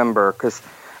trying to remember, because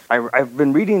I've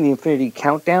been reading the Infinity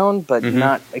Countdown, but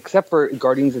not, except for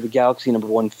Guardians of the Galaxy number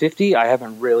 150.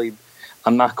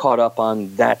 I'm not caught up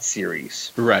on that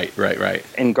series. Right.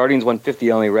 And Guardians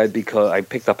 150 I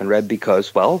picked up and read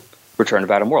because, Return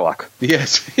of Adam Warlock.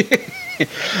 Yes.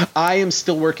 I am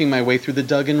still working my way through the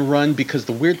Duggan run, because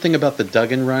the weird thing about the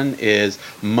Duggan run is,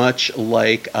 much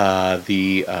like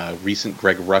the recent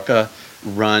Greg Rucka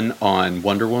run on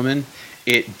Wonder Woman,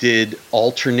 it did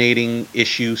alternating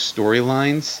issue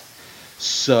storylines.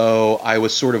 So I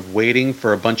was sort of waiting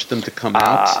for a bunch of them to come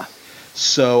out.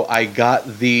 So I got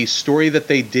the story that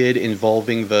they did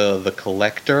involving the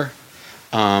Collector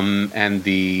and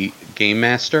the Game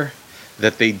Master,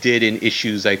 that they did in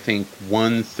issues, I think,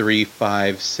 1, 3,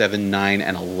 5, 7, 9,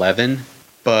 and 11.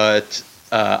 But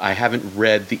I haven't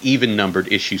read the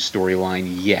even-numbered issue storyline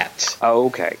yet. Oh,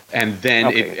 okay. And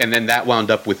then that wound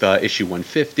up with issue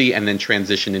 150, and then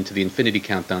transitioned into the Infinity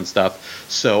Countdown stuff.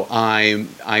 So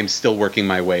I'm still working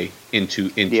my way into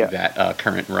that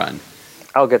current run.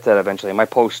 I'll get to that eventually. My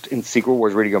post in Secret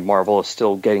Wars Reading of Marvel is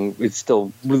still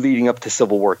leading up to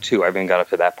Civil War 2. I haven't got up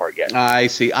to that part yet. I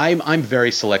see. I'm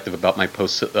very selective about my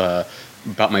posts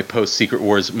post Secret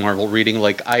Wars Marvel reading.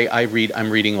 Like I'm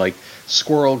reading like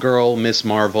Squirrel Girl, Miss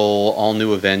Marvel, All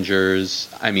New Avengers.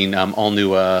 I mean, all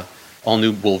new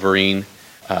Wolverine,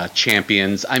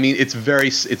 Champions. I mean, it's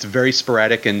very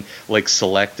sporadic and like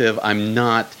selective. I'm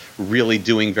not really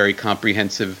doing very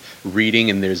comprehensive reading,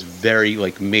 and there's very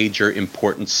like major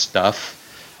important stuff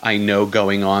I know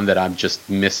going on that I'm just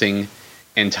missing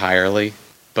entirely,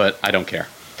 but I don't care.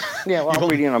 Yeah, well, I'm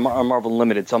reading on Marvel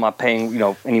Unlimited, so I'm not paying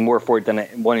any more for it than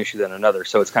one issue than another.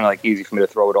 So it's kind of like easy for me to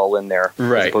throw it all in there.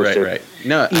 Right.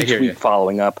 No, each I hear week you.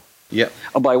 following up. Yep.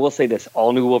 Oh, but I will say this: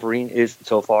 All New Wolverine is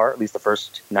so far, at least the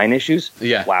first 9 issues.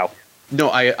 Yeah. Wow. No,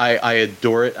 I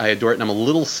adore it. I adore it, and I'm a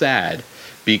little sad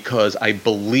because I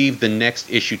believe the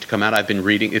next issue to come out. I've been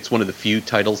reading. It's one of the few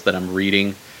titles that I'm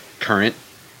reading current,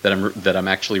 that I'm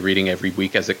actually reading every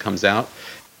week as it comes out.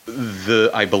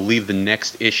 I believe the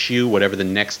next issue, whatever the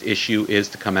next issue is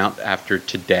to come out after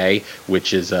today,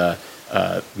 which is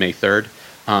May 3rd,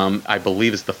 I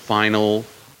believe is the final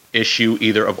issue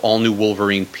either of All New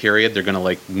Wolverine period. They're going to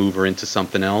like move her into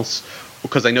something else,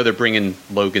 because I know they're bringing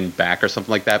Logan back or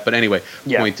something like that. But anyway,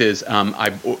 point is,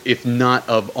 if not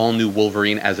of All New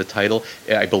Wolverine as a title,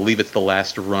 I believe it's the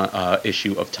last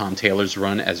issue of Tom Taylor's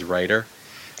run as writer.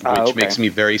 Which makes me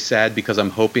very sad, because I'm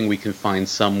hoping we can find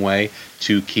some way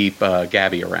to keep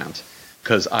Gabby around,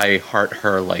 because I heart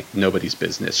her like nobody's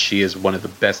business. She is one of the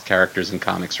best characters in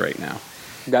comics right now.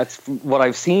 That's what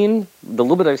I've seen, the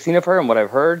little bit I've seen of her and what I've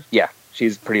heard. Yeah,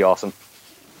 she's pretty awesome.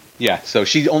 Yeah, so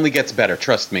she only gets better,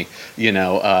 trust me.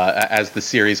 As the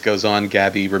series goes on,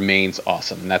 Gabby remains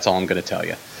awesome, and that's all I'm going to tell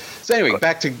you. So anyway,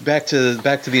 back to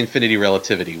the Infinity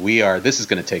Relativity. This is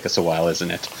going to take us a while, isn't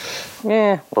it?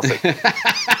 Yeah, we'll see.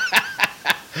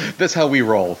 That's how we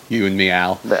roll, you and me,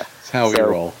 Al. That's how we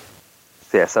roll.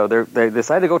 Yeah, so they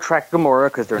decided to go track Gamora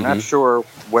because they're not sure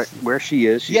where she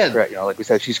is. Like we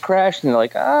said, she's crashed, and they're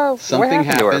like, oh, something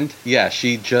happened. Yeah,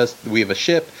 we have a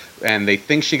ship, and they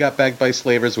think she got bagged by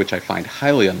slavers, which I find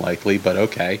highly unlikely, but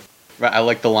okay. I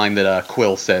like the line that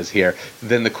Quill says here.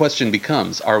 Then the question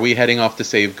becomes, are we heading off to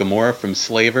save Gamora from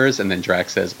slavers? And then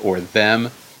Drax says, or them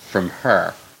from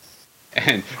her.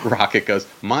 And Rocket goes,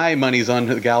 my money's on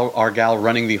our gal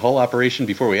running the whole operation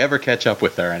before we ever catch up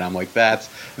with her. And I'm like, that's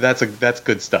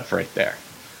good stuff right there.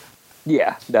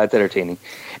 Yeah, that's entertaining.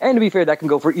 And to be fair, that can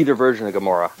go for either version of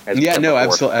Gamora.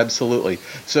 Absolutely.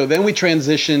 So then we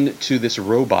transition to this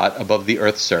robot above the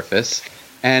Earth's surface.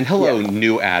 And hello,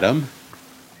 new Adam.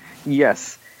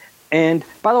 Yes. And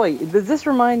by the way, does this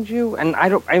remind you? And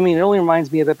it only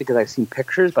reminds me of it because I've seen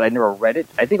pictures, but I never read it.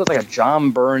 I think it was like a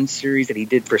John Byrne series that he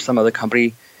did for some other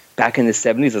company back in the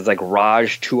 70s. It's like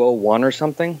Raj 201 or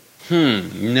something.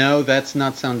 No, that is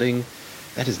not sounding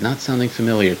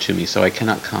familiar to me, so I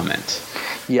cannot comment.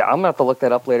 Yeah, I'm going to have to look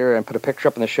that up later and put a picture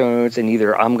up in the show notes, and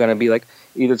either it's going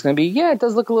to be, yeah, it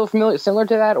does look a little similar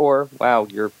to that, or, wow,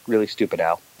 you're really stupid,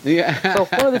 Al. Yeah. So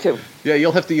one of the two. Yeah,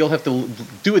 you'll have to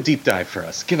do a deep dive for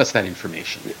us. Give us that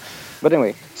information. But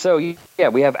anyway, so yeah,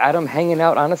 we have Adam hanging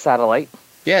out on a satellite.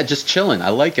 Yeah, just chilling. I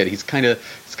like it. He's kind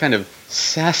of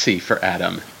sassy for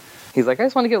Adam. He's like, I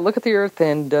just want to get a look at the Earth,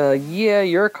 and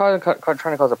you're trying to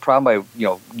cause a problem by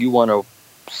you want to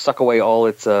suck away all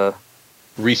its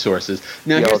resources.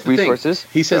 Now here's the thing.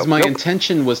 He says my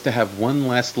intention was to have one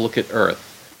last look at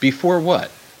Earth. Before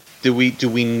what? Do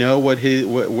we know what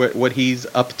he's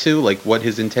up to, like what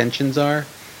his intentions are?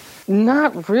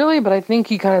 Not really, but I think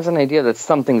he kind of has an idea that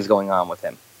something's going on with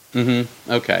him.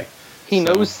 Mm-hmm. Okay. He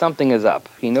knows something is up.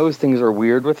 He knows things are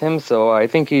weird with him, so I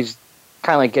think he's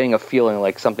kind of like getting a feeling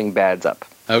like something bad's up.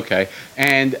 Okay.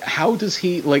 And how has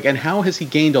he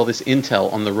gained all this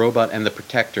intel on the robot and the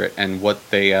Protectorate and what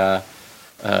they're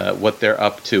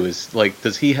up to? Is like,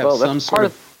 does he have some sort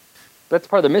of... That's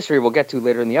part of the mystery we'll get to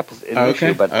later in the episode.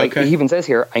 Issue, but he even says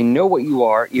here, I know what you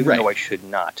are, even though I should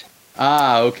not.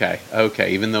 Ah,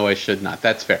 okay. Even though I should not.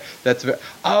 That's fair.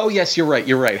 Oh, yes, you're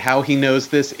right. How he knows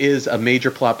this is a major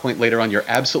plot point later on. You're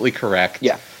absolutely correct.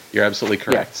 Yeah. You're absolutely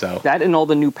correct. Yeah. So that and all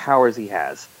the new powers he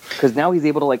has. Because now he's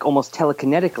able to like almost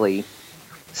telekinetically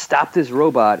stop this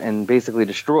robot and basically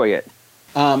destroy it.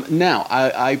 Now,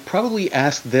 I probably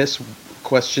asked this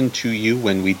question to you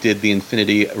when we did the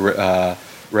Infinity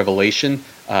Revelation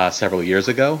several years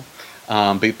ago.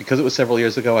 But because it was several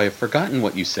years ago, I have forgotten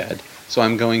what you said. So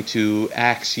I'm going to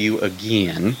ask you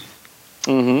again.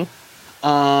 Mm-hmm.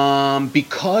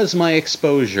 Because my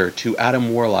exposure to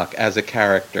Adam Warlock as a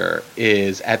character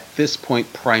is at this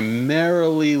point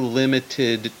primarily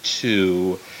limited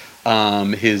to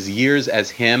his years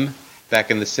as him back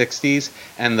in the 60s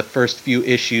and the first few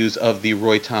issues of the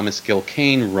Roy Thomas Gil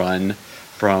Kane run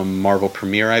from Marvel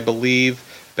Premiere, I believe,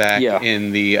 back Yeah.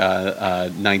 in the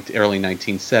early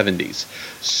 1970s.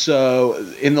 So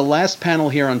in the last panel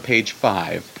here on page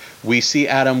 5, we see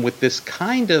Adam with this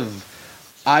kind of,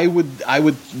 I would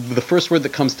the first word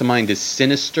that comes to mind is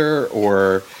sinister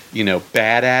or,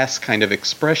 badass kind of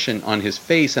expression on his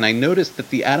face. And I noticed that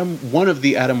one of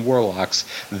the Adam Warlocks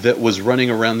that was running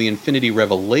around the Infinity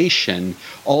Revelation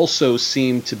also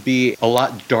seemed to be a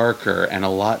lot darker and a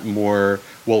lot more,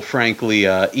 well, frankly,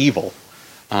 evil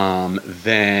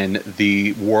than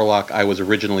the Warlock I was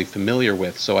originally familiar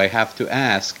with. So I have to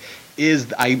ask,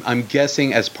 I'm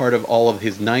guessing as part of all of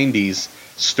his 90s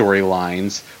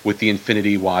storylines with the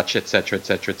Infinity Watch, etc.,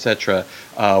 etc., etc.,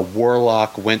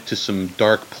 Warlock went to some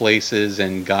dark places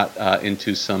and got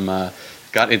into some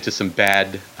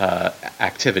bad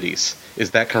activities.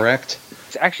 Is that correct?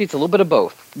 Actually, it's a little bit of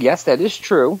both. Yes, that is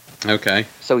true. Okay.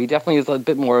 So he definitely is a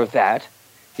bit more of that.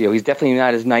 He's definitely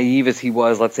not as naive as he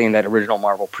was, let's say, in that original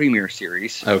Marvel Premiere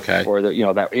series. Okay. Or that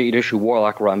 8-issue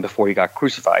Warlock run before he got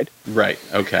crucified. Right.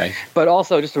 Okay. But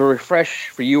also, just to refresh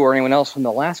for you or anyone else from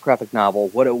the last graphic novel,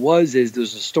 what it was is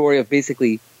there's a story of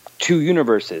basically two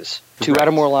universes, two Right.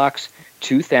 Adam Warlocks,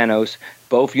 two Thanos.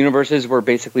 Both universes were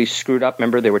basically screwed up.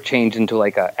 Remember, they were changed into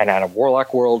like an Adam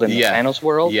Warlock world and a Thanos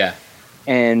world. Yeah.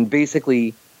 And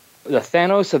basically, the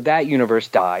Thanos of that universe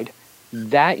died.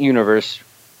 That universe,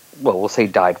 well, we'll say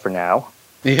died for now.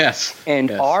 Yes. And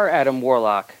yes. our Adam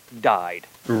Warlock died.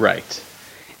 Right.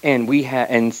 And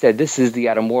instead, this is the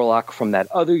Adam Warlock from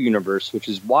that other universe, which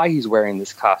is why he's wearing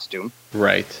this costume.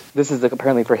 Right. This is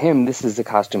apparently for him, this is the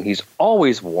costume he's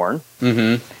always worn.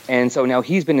 Mm-hmm. And so now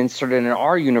he's been inserted in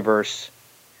our universe,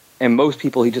 and most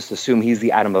people, he just assume he's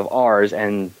the Adam of ours,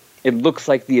 and it looks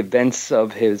like the events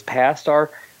of his past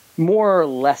are more or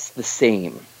less the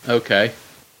same. Okay.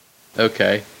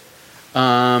 Okay.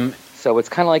 So it's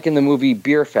kind of like in the movie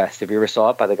Beer Fest, if you ever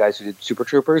saw it, by the guys who did Super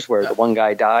Troopers, where the one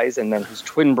guy dies and then his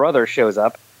twin brother shows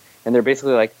up, and they're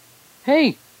basically like,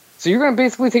 hey, so you're going to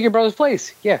basically take your brother's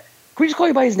place. Yeah. Can we just call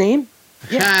you by his name?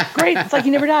 Yeah, great. It's like he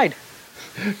never died.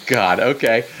 God,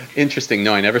 okay. Interesting.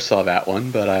 No, I never saw that one,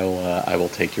 but I will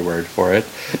take your word for it.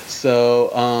 So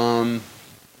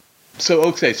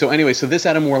anyway, so this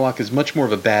Adam Warlock is much more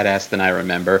of a badass than I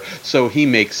remember. So he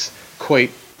makes quite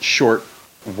short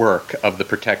work of the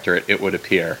Protectorate, it would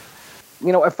appear.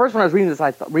 At first when I was reading this,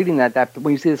 that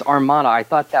when you see this Armada, I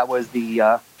thought that was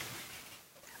the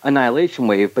Annihilation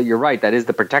Wave, but you're right, that is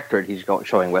the Protectorate he's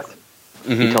showing with.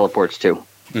 Mm-hmm. He teleports to.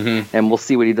 Mm-hmm. And we'll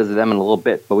see what he does to them in a little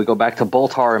bit. But we go back to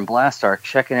Boltar and Blastar,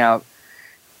 checking out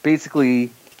basically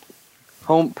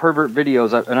home pervert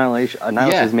videos Annihilation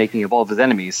is making of all of his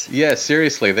enemies. Yeah,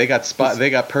 seriously, they got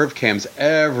perv cams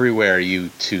everywhere, you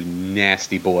two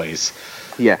nasty boys.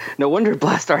 Yeah, no wonder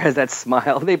Blastar has that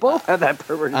smile. They both have that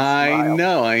perverted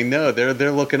smile. I know.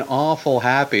 They're looking awful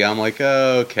happy. I'm like,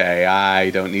 okay,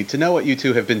 I don't need to know what you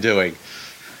two have been doing.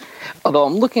 Although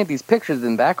I'm looking at these pictures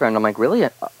in the background, I'm like, really?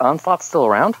 Onslaught's still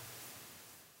around?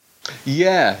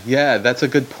 Yeah, that's a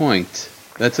good point.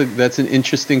 That's an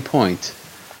interesting point.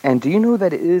 And do you know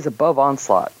that it is above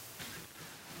Onslaught?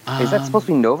 Is that supposed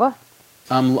to be Nova?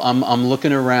 I'm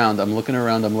looking around.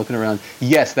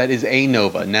 Yes, that is a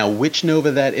Nova. Now, which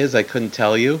Nova that is, I couldn't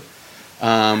tell you,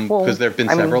 because there have been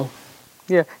several.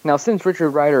 Yeah. Now, since Richard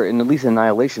Rider, in at least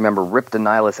Annihilation, remember, ripped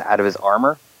Annihilus out of his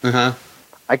armor,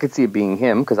 I could see it being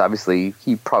him, because obviously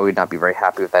he probably would not be very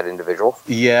happy with that individual.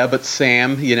 Yeah, but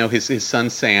Sam, his son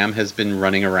Sam has been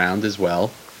running around as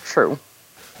well. True.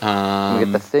 We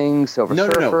get the Thing, Silver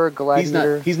Surfer,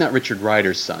 Gladiator. He's not Richard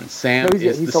Rider's son. Sam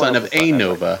is the son of a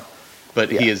Nova. But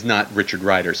he is not Richard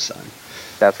Rider's son.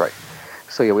 That's right.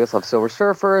 So yeah, we also have Silver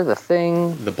Surfer, the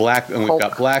Thing, and we've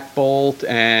got Black Bolt,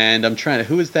 and I'm trying to.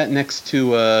 Who is that next to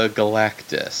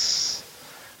Galactus?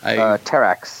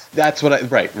 Terrax. That's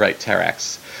what right,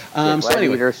 Terrax. So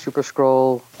anyway, Super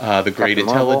Skrull, the Great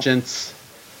Intelligence.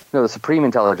 No, the Supreme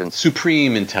Intelligence.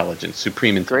 Supreme Intelligence.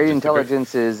 Great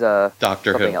Intelligence is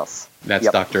Doctor something Who. Else. That's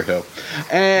Doctor Who.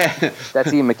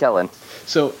 That's Ian McKellen.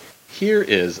 So here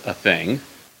is a thing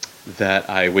that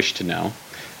I wish to know,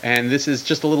 and this is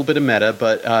just a little bit of meta,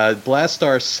 but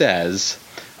Blastar says,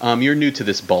 you're new to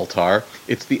this, Boltar,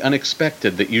 it's the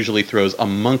unexpected that usually throws a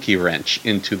monkey wrench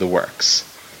into the works.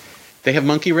 They have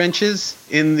monkey wrenches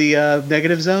in the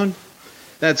negative zone?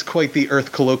 That's quite the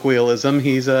Earth colloquialism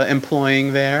he's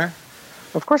employing there.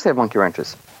 Of course they have monkey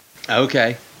wrenches.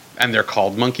 Okay. And they're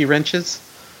called monkey wrenches?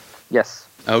 Yes.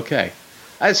 Okay.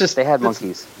 They had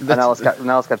monkeys.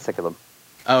 Annihilus got sick of them.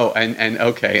 Oh, and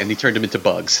okay, and he turned them into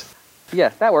bugs. Yeah,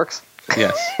 that works.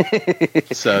 Yes.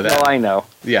 So that. No, I know.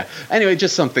 Yeah. Anyway,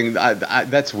 just something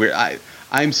that's weird.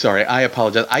 I'm sorry. I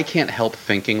apologize. I can't help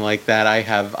thinking like that. I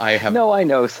have. No, I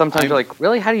know. Sometimes you're like,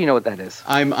 really? How do you know what that is?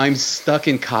 I'm stuck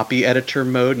in copy editor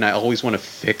mode, and I always want to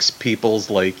fix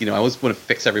people's I always want to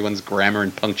fix everyone's grammar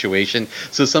and punctuation.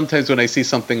 So sometimes when I see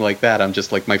something like that, I'm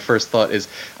just like, my first thought is,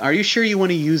 are you sure you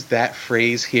want to use that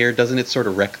phrase here? Doesn't it sort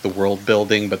of wreck the world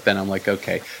building? But then I'm like,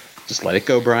 okay, just let it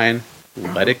go, Brian.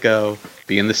 Let it go.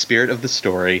 Be in the spirit of the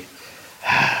story.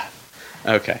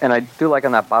 Okay. And I do like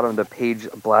on that bottom of the page,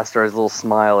 Blaster has a little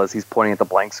smile as he's pointing at the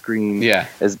blank screen. Yeah.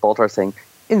 As Baltar's saying,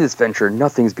 in this venture,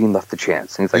 nothing's being left to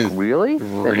chance. And he's like, really?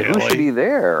 Then who should be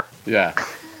there? Yeah.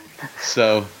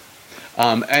 So,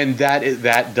 and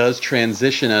that does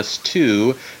transition us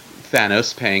to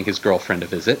Thanos paying his girlfriend a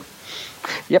visit.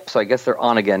 Yep, so I guess they're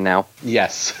on again now.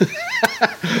 Yes.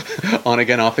 On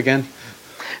again, off again?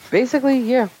 Basically,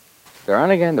 yeah. They're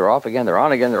on again, they're off again, they're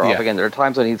on again, they're off again. There are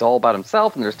times when he's all about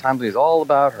himself, and there's times when he's all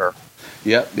about her.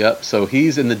 Yep. So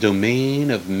he's in the domain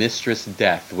of Mistress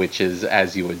Death, which is,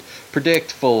 as you would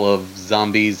predict, full of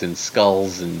zombies and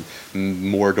skulls and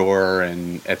Mordor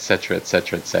and et cetera, et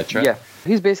cetera, et cetera. Yeah,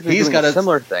 he's basically doing a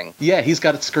similar thing. Yeah, he's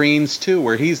got screens, too,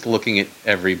 where he's looking at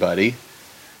everybody.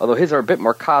 Although his are a bit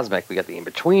more cosmic. We got the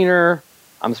In-Betweener,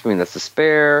 I'm assuming that's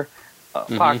Despair,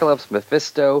 Apocalypse,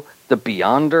 Mephisto, the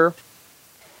Beyonder.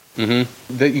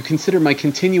 Mm-hmm. That you consider my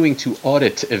continuing to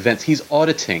audit events. He's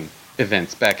auditing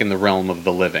events back in the realm of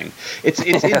the living. It's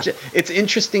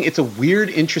interesting. It's a weird,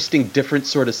 interesting, different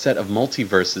sort of set of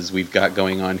multiverses we've got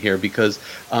going on here because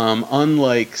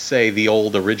unlike, say, the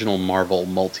old original Marvel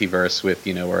multiverse with,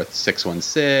 Earth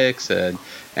 616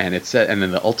 and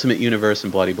then the Ultimate Universe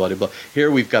and blah, blah, blah, blah.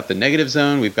 Here we've got the Negative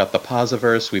Zone, we've got the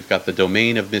Posiverse, we've got the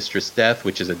Domain of Mistress Death,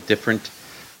 which is a different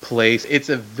place. It's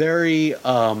a very...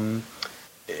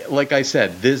 like I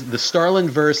said, the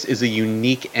Starlinverse is a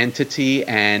unique entity,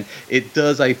 and it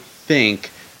does, I think,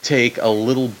 take a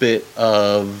little bit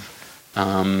of...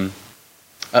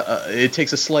 it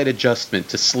takes a slight adjustment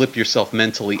to slip yourself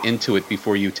mentally into it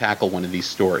before you tackle one of these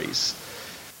stories.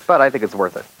 But I think it's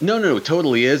worth it. No, it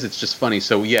totally is. It's just funny.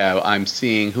 So, yeah, I'm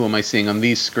seeing... Who am I seeing on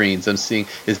these screens? I'm seeing...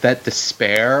 Is that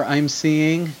Despair I'm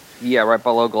seeing? Yeah, right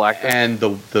below Galactus. And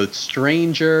the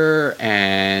Stranger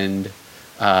and...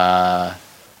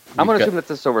 I'm going to assume that's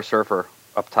the Silver Surfer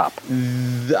up top.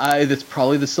 That's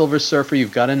probably the Silver Surfer.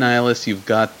 You've got Annihilus. You've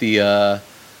got the...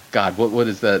 what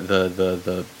is that?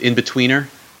 The In-Betweener?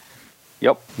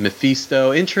 Yep.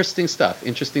 Mephisto. Interesting stuff.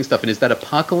 And is that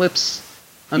Apocalypse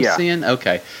I'm seeing?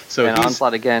 Okay. So and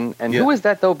Onslaught again. And who is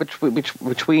that, though,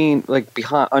 between like,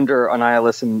 behind, under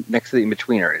Annihilus and next to the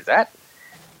In-Betweener? Is that...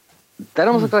 That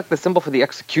almost looks like the symbol for the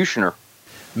Executioner.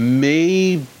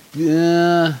 Maybe...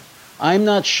 I'm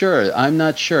not sure.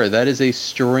 That is a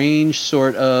strange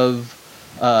sort of...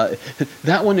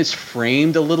 that one is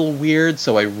framed a little weird,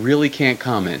 so I really can't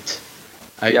comment.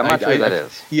 I'm not sure that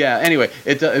is. Yeah, anyway,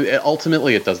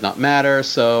 ultimately it does not matter,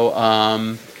 so...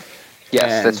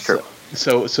 yes, that's true.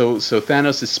 So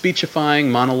Thanos is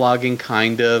speechifying, monologuing,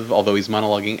 kind of, although he's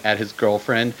monologuing at his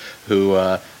girlfriend, who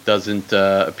doesn't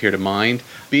appear to mind.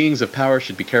 Beings of power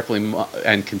should be carefully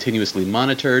and continuously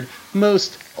monitored.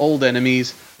 Most old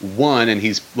enemies... One, and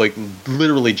he's like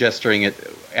literally gesturing at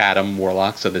Adam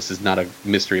Warlock, so this is not a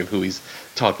mystery of who he's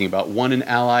talking about. One, an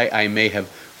ally I may have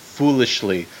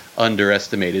foolishly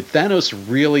underestimated. Thanos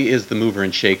really is the mover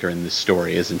and shaker in this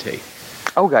story, isn't he?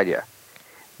 Oh, God, yeah.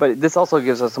 But this also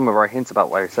gives us some of our hints about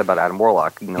what I said about Adam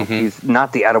Warlock. He's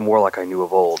not the Adam Warlock I knew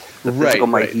of old. The physical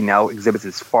might he now exhibits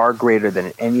is far greater than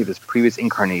in any of his previous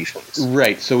incarnations.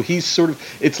 Right, so he's sort of...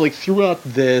 It's like throughout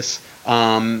this...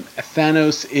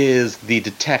 Thanos is the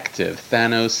detective.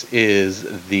 Thanos is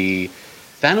the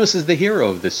hero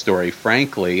of this story,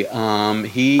 frankly.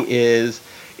 He is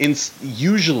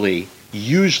usually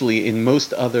in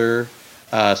most other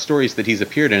stories that he's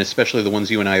appeared in, especially the ones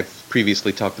you and I have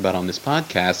previously talked about on this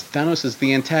podcast, Thanos is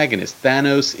the antagonist.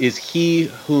 Thanos is he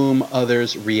whom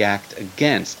others react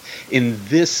against. In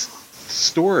this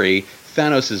story,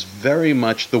 Thanos is very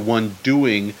much the one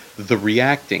doing the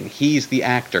reacting. He's the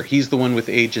actor. He's the one with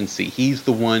agency. He's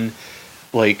the one,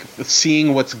 like,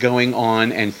 seeing what's going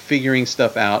on and figuring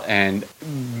stuff out and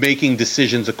making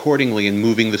decisions accordingly and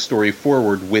moving the story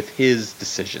forward with his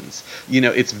decisions.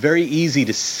 It's very easy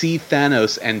to see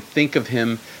Thanos and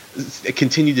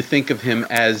continue to think of him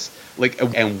as, like,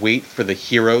 and wait for the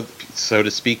hero, so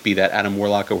to speak, be that Adam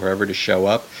Warlock or whoever, to show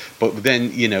up. But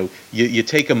then, you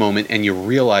take a moment and you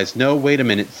realize, no, wait a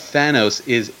minute, Thanos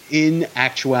is in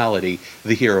actuality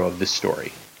the hero of this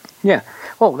story. Yeah,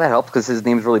 well, that helps because his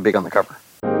name's really big on the cover.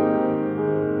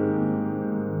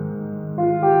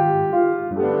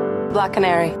 Black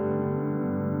Canary.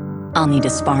 I'll need a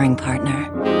sparring partner.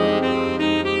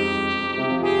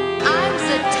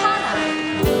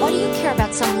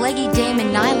 some leggy dame in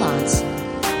nylons?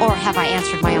 Or have I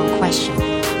answered my own question?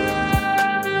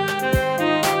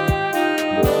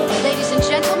 Ladies and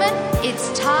gentlemen,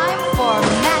 it's time for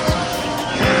magic.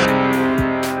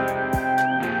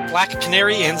 Black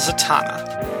Canary and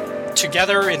Zatanna,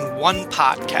 together in one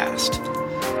podcast.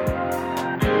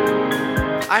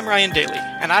 I'm Ryan Daly,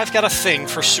 and I've got a thing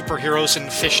for superheroes in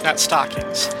fishnet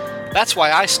stockings. That's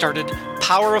why I started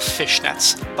Power of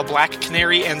Fishnets, the Black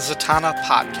Canary and Zatanna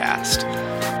podcast.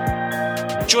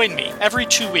 Join me every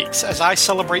 2 weeks as I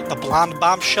celebrate the Blonde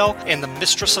Bombshell and the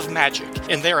Mistress of Magic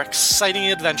in their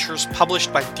exciting adventures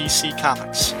published by DC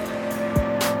Comics.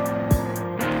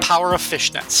 Power of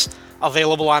Fishnets,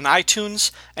 available on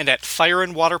iTunes and at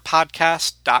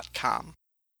fireandwaterpodcast.com.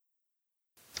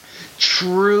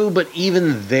 True, but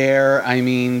even there, I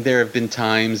mean, there have been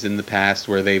times in the past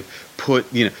where they've put,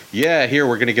 here,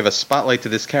 we're going to give a spotlight to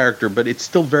this character, but it's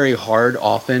still very hard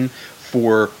often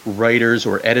for writers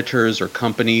or editors or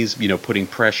companies, putting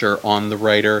pressure on the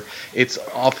writer. It's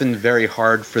often very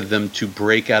hard for them to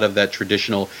break out of that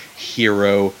traditional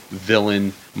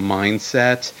hero-villain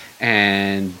mindset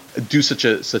and do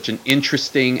such an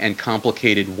interesting and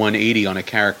complicated 180 on a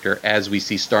character as we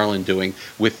see Starlin doing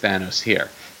with Thanos here.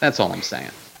 That's all I'm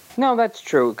saying. No, that's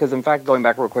true, because in fact, going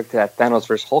back real quick to that Thanos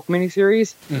vs. Hulk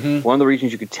miniseries, one of the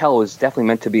reasons you could tell was definitely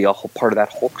meant to be a whole part of that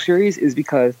Hulk series is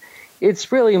because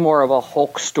it's really more of a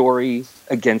Hulk story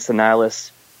against the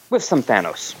Nihilists with some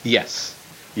Thanos. Yes.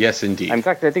 Yes, indeed. In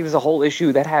fact, I think there's a whole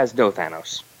issue that has no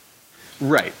Thanos.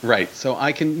 Right. So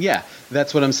I can,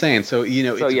 that's what I'm saying. So,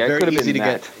 it's very easy to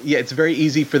get, it's very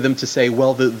easy for them to say,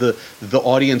 well, the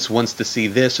audience wants to see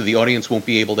this, or the audience won't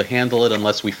be able to handle it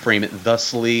unless we frame it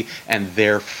thusly, and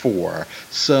therefore.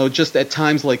 So just at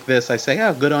times like this, I say,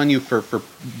 good on you for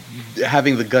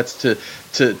having the guts to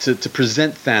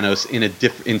present Thanos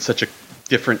in such a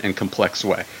different and complex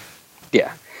way.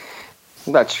 Yeah.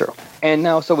 That's true. And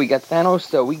now, so we get Thanos,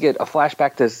 so we get a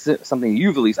flashback to something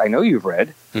you've released, I know you've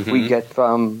read. We get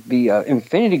from the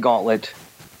Infinity Gauntlet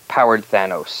powered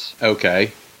Thanos.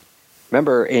 Okay.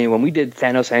 Remember, when we did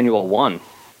Thanos Annual 1.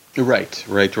 Right.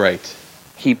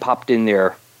 He popped in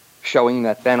there showing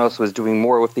that Thanos was doing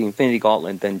more with the Infinity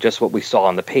Gauntlet than just what we saw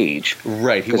on the page.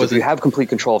 Right. Because if you have complete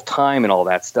control of time and all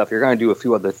that stuff, you're going to do a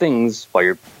few other things while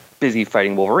you're busy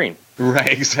fighting Wolverine.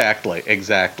 Right, exactly.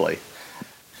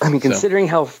 I mean, considering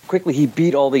how quickly he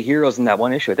beat all the heroes in that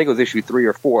one issue, I think it was issue 3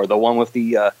 or 4, the one with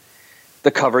the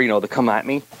cover, the Come At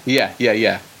Me. Yeah.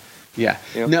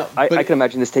 No, I can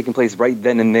imagine this taking place right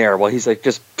then and there while he's like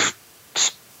just,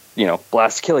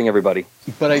 blast killing everybody.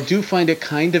 But I do find it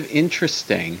kind of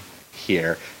interesting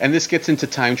here, and this gets into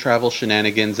time travel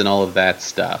shenanigans and all of that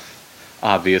stuff.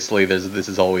 Obviously, this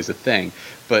is always a thing.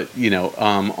 But,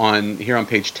 on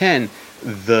page 10,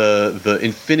 the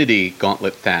Infinity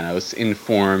Gauntlet Thanos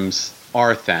informs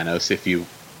our Thanos,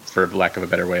 for lack of a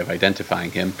better way of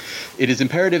identifying him. It is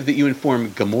imperative that you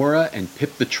inform Gamora and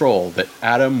Pip the Troll that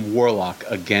Adam Warlock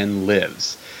again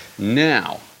lives.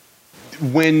 Now,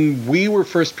 when we were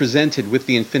first presented with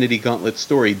the Infinity Gauntlet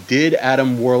story, did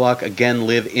Adam Warlock again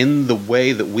live in the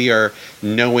way that we are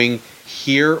knowing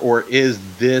here, or is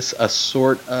this a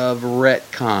sort of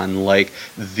retcon, like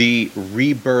the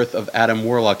rebirth of Adam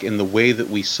Warlock in the way that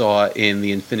we saw in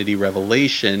the Infinity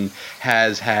Revelation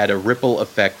has had a ripple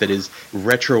effect that is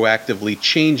retroactively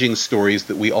changing stories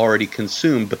that we already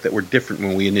consumed, but that were different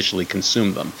when we initially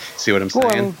consumed them? See what I'm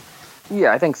saying?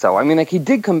 Yeah, I think so. I mean, he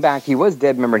did come back. He was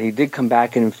dead, remember, and he did come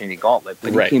back in Infinity Gauntlet,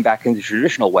 but he came back in the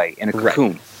traditional way, in a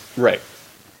cocoon. Right.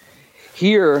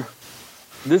 Here,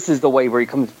 this is the way where he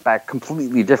comes back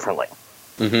completely differently.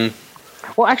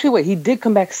 Well, actually, wait, he did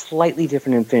come back slightly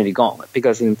different in Infinity Gauntlet,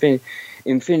 because in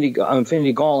Infinity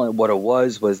Gauntlet, what it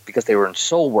was because they were in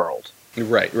Soul World.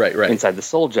 Right. Inside the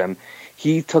Soul Gem.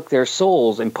 He took their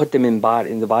souls and put them in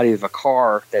the body of a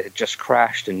car that had just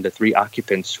crashed, and the 3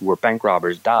 occupants who were bank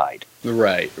robbers died.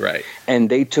 Right. And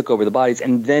they took over the bodies,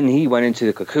 and then he went into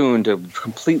the cocoon to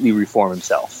completely reform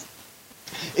himself.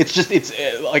 It's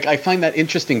like, I find that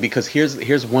interesting because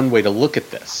here's one way to look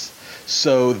at this.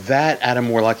 So that Adam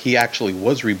Warlock, he actually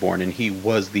was reborn, and he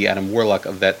was the Adam Warlock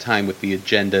of that time with the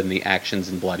agenda and the actions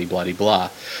and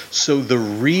blah-de-blah-de-blah. So the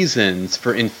reasons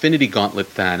for Infinity Gauntlet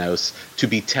Thanos to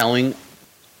be telling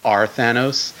our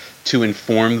Thanos to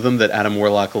inform them that Adam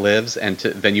Warlock lives, and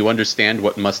then you understand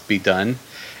what must be done.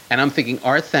 And I'm thinking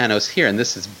our Thanos here, and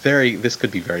this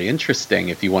could be very interesting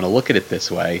if you want to look at it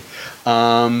this way.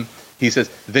 He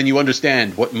says, then you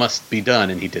understand what must be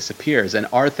done, and he disappears. And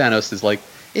our Thanos is like,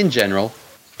 in general,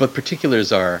 but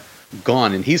particulars are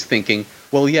gone, and he's thinking,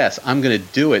 well, yes, I'm going to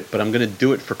do it, but I'm going to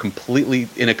do it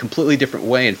in a completely different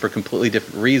way and for completely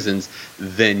different reasons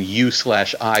than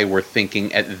you/I were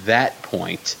thinking at that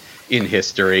point in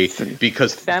history,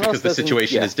 because the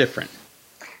situation is different.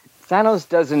 Thanos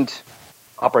doesn't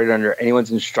operate under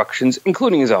anyone's instructions,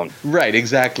 including his own. Right,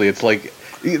 exactly. It's like,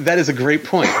 that is a great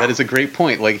point. That is a great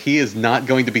point. Like, he is not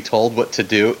going to be told what to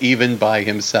do, even by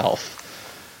himself.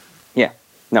 Yeah,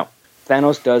 no.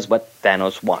 Thanos does what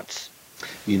Thanos wants.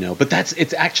 But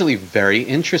it's actually very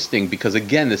interesting, because,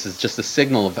 again, this is just a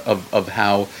signal of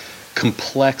how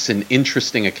complex and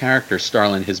interesting a character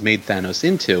Starlin has made Thanos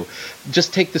into.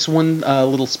 Just take this one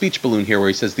little speech balloon here where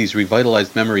he says, "These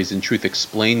revitalized memories in truth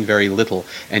explain very little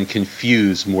and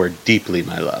confuse more deeply,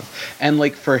 my love." And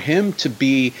like, for him to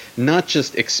be not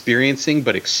just experiencing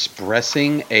but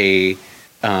expressing a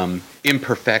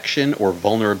imperfection or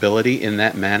vulnerability in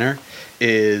that manner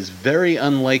is very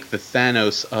unlike the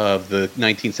Thanos of the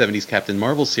 1970s Captain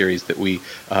Marvel series that we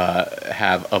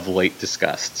have of late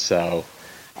discussed. So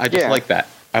I just like that.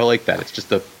 I like that. It's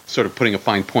just a sort of putting a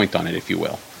fine point on it, if you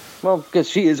will. Well, because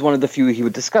she is one of the few he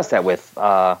would discuss that with.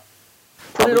 Probably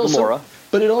Gamora.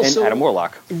 But it also, and Adam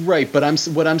Warlock. Right, but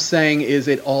what I'm saying is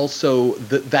it also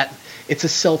that it's a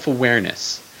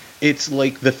self-awareness. It's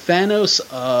like the Thanos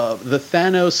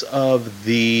of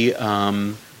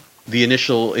the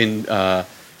initial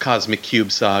Cosmic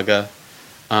Cube saga,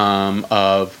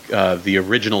 of the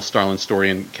original Starlin story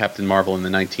in Captain Marvel in the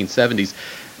 1970s.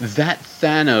 That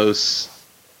Thanos,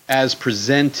 as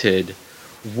presented,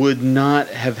 would not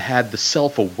have had the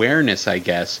self-awareness, I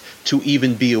guess, to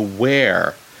even be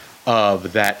aware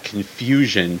of that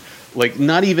confusion. Like,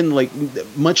 not even, like,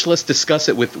 much less discuss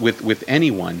it with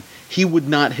anyone. He would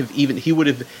not have even, he would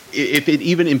have, if it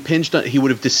even impinged on, he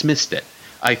would have dismissed it,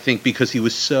 I think, because he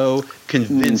was so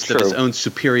convinced of his own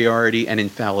superiority and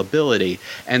infallibility.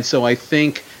 And so I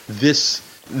think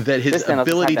that his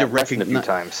ability to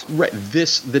recognize,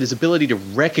 his ability to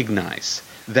recognize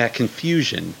that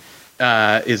confusion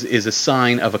is a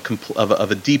sign of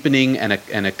a deepening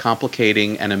and a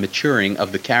complicating and a maturing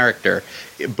of the character,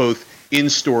 both in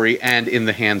story and in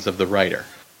the hands of the writer.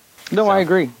 No, I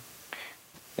agree.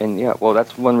 And yeah, well,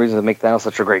 that's one reason to make Thanos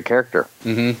such a great character.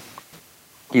 Mm-hmm.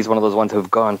 He's one of those ones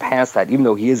who've gone past that. Even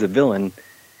though he is a villain,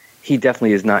 he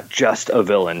definitely is not just a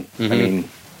villain. Mm-hmm. I mean,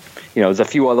 there's a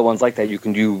few other ones like that you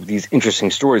can do these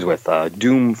interesting stories with.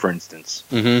 Doom, for instance.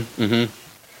 Mm-hmm.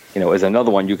 Mm-hmm. Is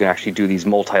another one you can actually do these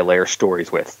multi-layer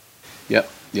stories with. Yep.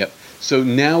 So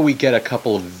now we get a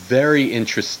couple of very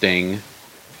interesting,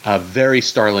 very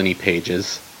Starlin-y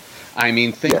pages. I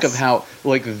mean, think of how,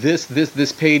 like,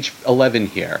 this page 11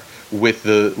 here, with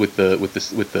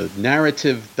the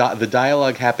narrative, the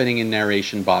dialogue happening in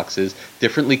narration boxes,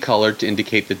 differently colored to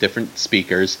indicate the different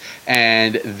speakers,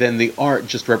 and then the art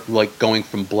just like going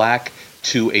from black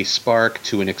to a spark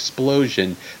to an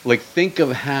explosion. Like, think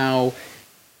of how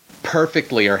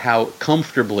perfectly or how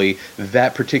comfortably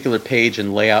that particular page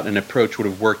and layout and approach would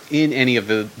have worked in any of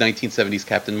the 1970s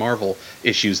Captain Marvel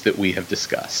issues that we have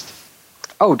discussed.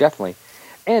 Oh, definitely.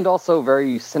 And also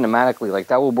very cinematically, like,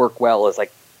 that would work well as,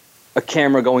 like, a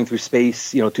camera going through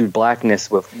space, through blackness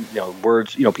with,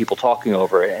 words, people talking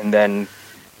over it, and then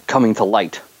coming to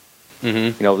light.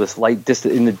 Mm-hmm. This light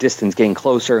in the distance getting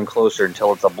closer and closer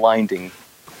until it's a blinding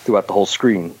throughout the whole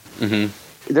screen.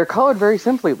 Mm-hmm. They're colored very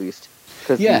simply, at least.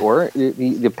 Because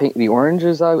the orange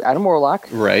is Adam Warlock,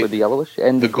 right, with the yellowish,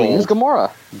 and the green is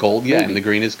Gamora. Gold, yeah, and the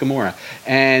green is Gamora.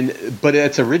 But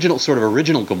it's original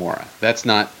Gamora. That's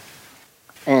not.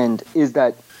 And who is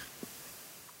that?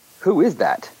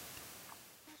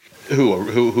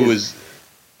 Who is?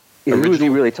 Who is he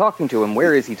really talking to, and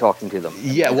where is he talking to them?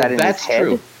 Yeah, well, that's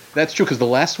true. That's true, because the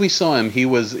last we saw him, he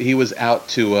was out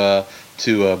to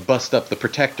bust up the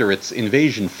Protectorate's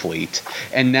invasion fleet,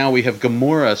 and now we have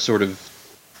Gamora sort of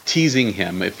teasing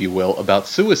him, if you will, about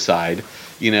suicide,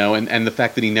 and the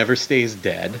fact that he never stays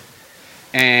dead.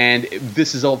 And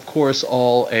this is, of course,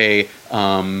 all a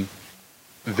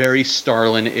very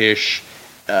Starlin-ish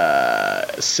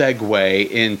segue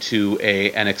into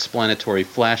an explanatory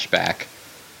flashback,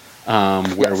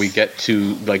 where we get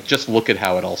to, like, just look at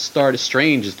how it all started.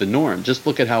 Strange is the norm. Just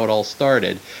look at how it all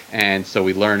started. And so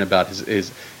we learn about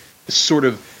his sort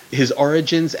of his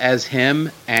origins as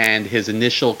him and his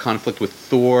initial conflict with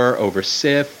Thor over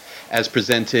Sif, as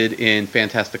presented in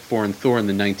Fantastic Four and Thor in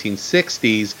the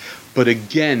 1960s. But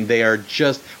again, they are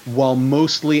just, while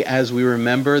mostly as we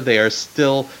remember, they are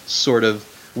still sort of,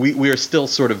 we are still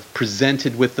sort of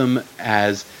presented with them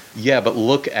as, yeah, but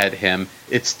look at him.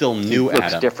 It's still new Adam.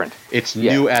 It's different. It's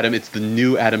new Adam. It's the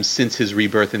new Adam since his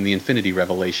rebirth in the Infinity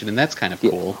Revelation, and that's kind of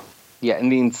cool. Yeah, in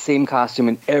the same costume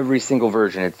in every single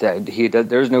version. It's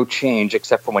there's no change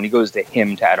except for when he goes to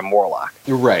Adam Warlock.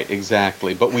 Right,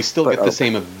 exactly. But we still get the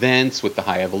same events with the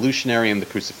High Evolutionary and the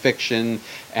Crucifixion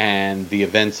and the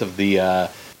events of the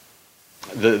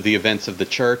events of the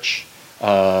Church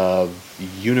of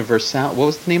Universal. What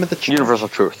was the name of the church? Universal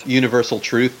Truth. Universal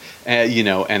Truth.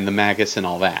 And the Magus and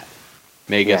all that.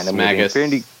 Magus. The Magus.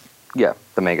 And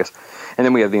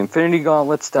then we have the Infinity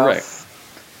Gauntlet stuff. Right.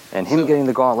 And him getting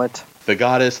the gauntlet. The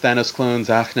Goddess, Thanos clones,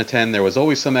 Akhenaten, there was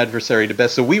always some adversary to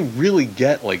best. So we really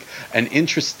get like an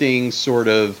interesting sort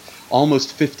of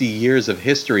almost 50 years of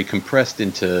history compressed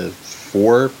into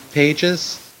 4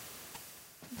 pages.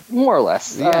 More or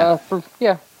less.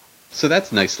 Yeah. So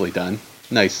that's nicely done.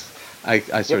 Nice. I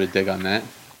sort of dig on that.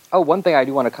 Oh, one thing I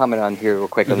do want to comment on here real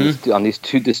quick on this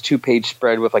 2-page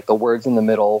spread with like the words in the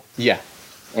middle. Yeah.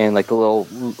 And like the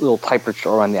little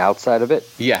typewriter on the outside of it.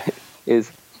 Yeah.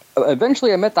 Is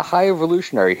eventually I met the High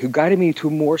Evolutionary who guided me to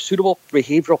a more suitable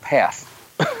behavioral path.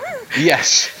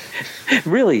 Yes.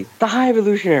 Really, the High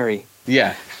Evolutionary.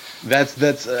 Yeah. That's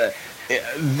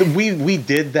we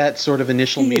did that sort of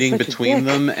initial meeting between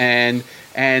them and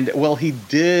well he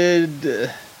did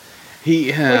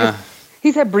he's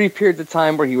had brief periods of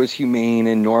time where he was humane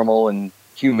and normal and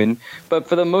human, but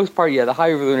for the most part, the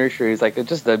High Evolutionary is like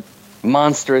just a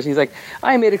monstrous. He's like,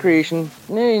 I made a creation.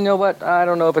 You know what? I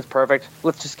don't know if it's perfect.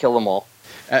 Let's just kill them all.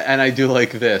 And I do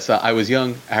like this. I was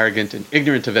young, arrogant, and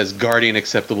ignorant of Asgardian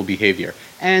acceptable behavior,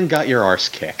 and got your arse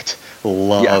kicked.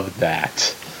 Love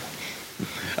that.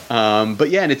 But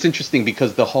yeah, and it's interesting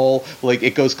because the whole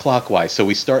it goes clockwise. So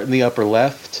we start in the upper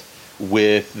left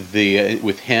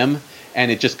with him. And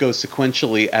it just goes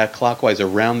sequentially clockwise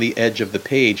around the edge of the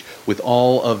page with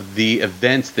all of the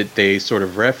events that they sort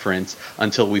of reference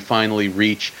until we finally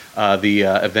reach the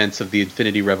events of the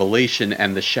Infinity Revelation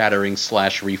and the shattering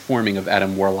 / reforming of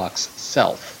Adam Warlock's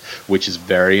self, which is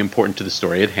very important to the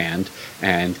story at hand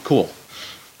and cool.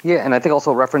 Yeah, and I think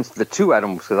also reference the 2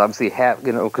 Adams, because obviously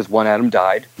because one Adam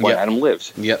died, one Adam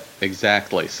lives. Yep,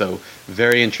 exactly. So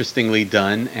very interestingly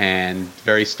done and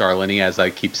very Starlin-y, as I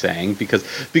keep saying,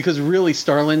 because really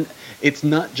Starlin, it's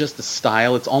not just a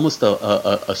style; it's almost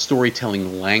a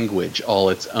storytelling language all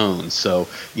its own. So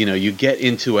you get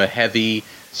into a heavy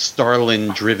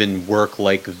Starlin-driven work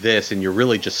like this, and you're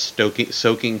really just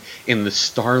soaking in the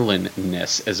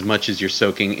Starlin-ness as much as you're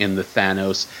soaking in the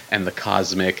Thanos and the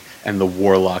cosmic and the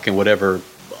Warlock and whatever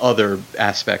other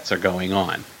aspects are going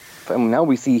on. And now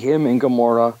we see him and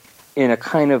Gamora in a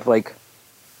kind of like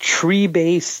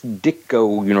tree-based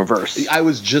Ditko universe. I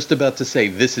was just about to say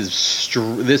this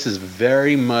is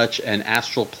very much an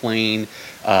astral plane,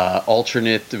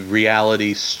 alternate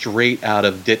reality, straight out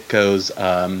of Ditko's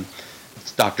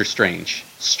Doctor Strange,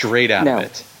 straight out of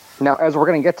it. Now, as we're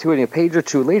going to get to it in a page or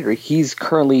 2 later, he's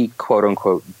currently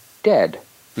quote-unquote dead.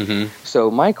 Mm-hmm.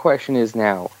 So my question is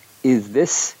now, is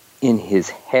this in his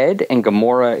head? And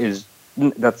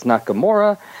that's not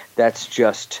Gamora, that's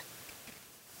just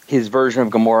his version of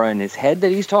Gamora in his head that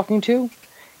he's talking to?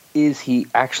 Is he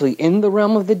actually in the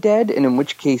realm of the dead? And in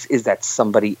which case, is that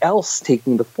somebody else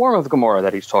taking the form of Gamora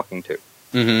that he's talking to?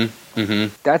 Mm-hmm.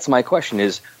 Mm-hmm. That's my question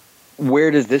is,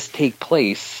 where does this take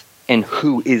place, and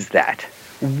who is that?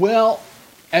 Well,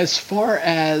 as far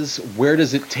as where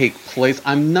does it take place,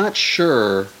 I'm not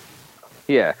sure.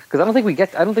 Yeah, because I don't think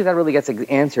that really gets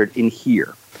answered in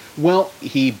here. Well,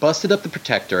 he busted up the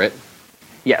Protectorate.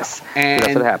 Yes, and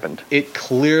that's what happened. It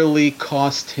clearly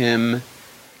cost him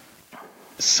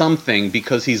something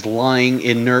because he's lying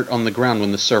inert on the ground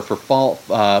when the Surfer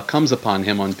comes upon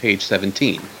him on page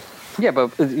 17. Yeah,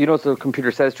 but you know what the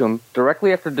computer says to him?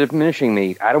 Directly after diminishing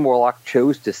me, Adam Warlock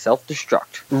chose to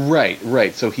self-destruct.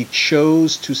 Right. So he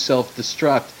chose to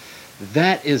self-destruct.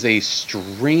 That is a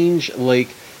strange,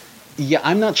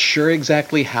 I'm not sure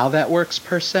exactly how that works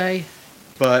per se.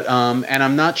 But, and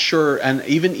I'm not sure, and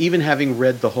even having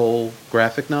read the whole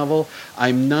graphic novel,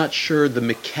 I'm not sure the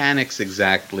mechanics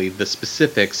exactly, the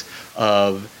specifics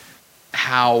of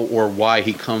how or why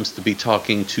he comes to be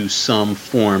talking to some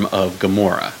form of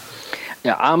Gamora.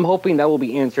 Yeah, I'm hoping that will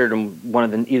be answered in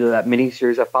either that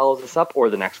miniseries that follows this up or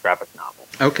the next graphic novel.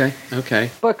 Okay.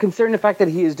 But considering the fact that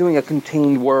he is doing a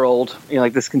contained world,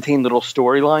 like this contained little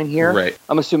storyline here, right.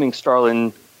 I'm assuming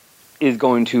Starlin is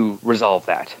going to resolve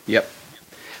that. Yep.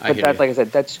 But that's, like I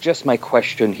said, that's just my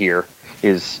question here.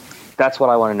 That's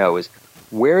what I want to know is,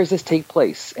 where does this take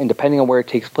place? And depending on where it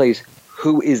takes place,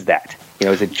 who is that?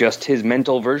 Is it just his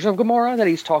mental version of Gamora that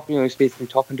he's talking? He's basically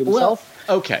talking to himself.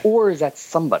 Well, okay. Or is that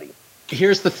somebody?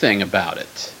 Here's the thing about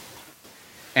it.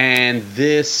 And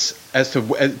this,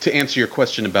 to answer your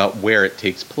question about where it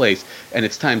takes place, and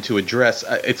it's time to address,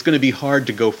 it's going to be hard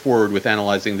to go forward with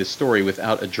analyzing this story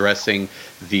without addressing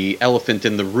the elephant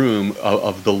in the room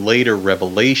of the later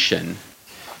revelation,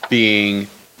 being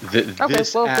that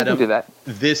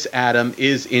this atom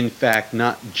is in fact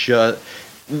not just.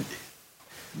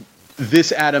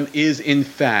 This atom is in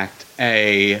fact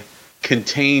a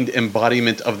contained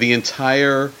embodiment of the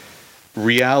entire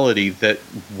reality that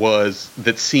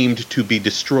seemed to be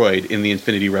destroyed in the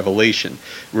Infinity Revelation.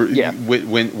 Yeah.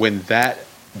 When that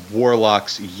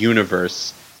Warlock's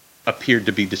universe appeared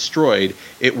to be destroyed,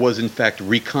 it was in fact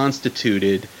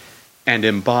reconstituted and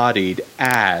embodied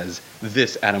as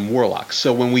this Adam Warlock.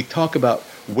 So when we talk about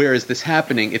where is this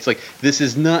happening, it's like this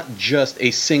is not just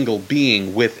a single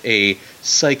being with a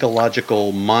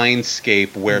psychological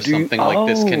mindscape where something like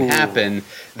this can happen.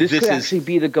 This could actually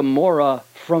be the Gamora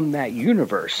from that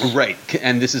universe. Right.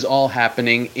 And this is all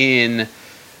happening in,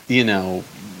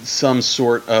 some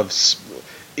sort of...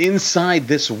 Inside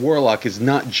this Warlock is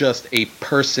not just a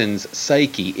person's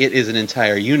psyche. It is an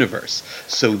entire universe.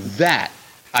 So that,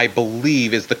 I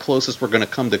believe, is the closest we're going to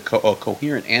come to a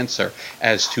coherent answer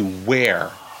as to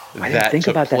where that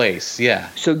took place. Yeah.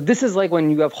 So this is like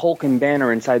when you have Hulk and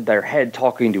Banner inside their head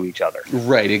talking to each other.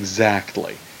 Right,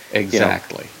 exactly.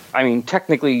 Exactly. I mean,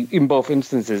 technically, in both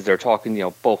instances, they're talking,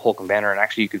 both Hulk and Banner, and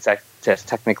actually you could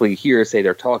technically say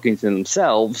they're talking to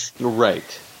themselves.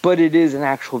 Right. But it is an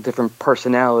actual different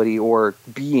personality or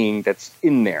being that's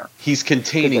in there. He's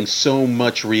containing so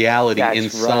much reality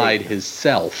inside his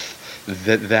self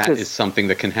that is something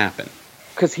that can happen.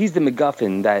 Because he's the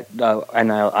MacGuffin that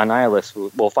Annihilus,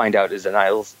 we'll find out, is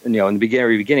Annihilus. In the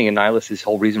very beginning, Annihilus'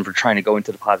 whole reason for trying to go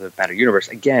into the positive matter universe,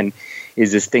 again,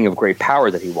 is this thing of great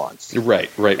power that he wants. Right.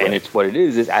 And it's what it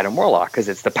is Adam Warlock, because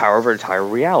it's the power of our entire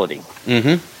reality.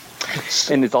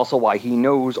 Mm-hmm. And it's also why he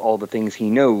knows all the things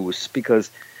he knows, because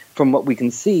from what we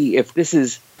can see, if this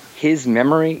is his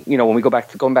memory, when we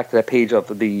going back to that page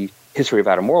of the history of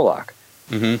Adam Warlock,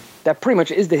 that pretty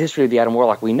much is the history of the Adam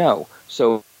Warlock we know.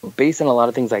 So based on a lot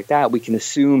of things like that, we can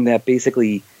assume that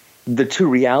basically the two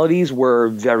realities were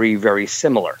very, very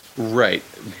similar. Right.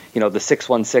 The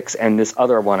 616 and this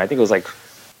other one, I think it was like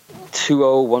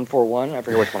 20141. I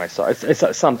forget which one I saw.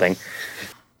 It's something.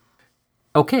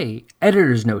 Okay,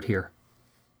 editor's note here.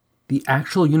 The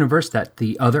actual universe that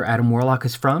the other Adam Warlock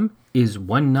is from is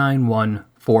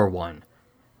 19141.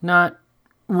 Not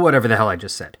whatever the hell I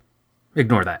just said.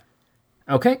 Ignore that.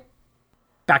 Okay,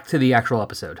 back to the actual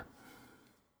episode.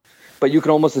 But you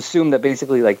can almost assume that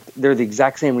basically, they're the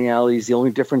exact same realities. The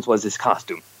only difference was his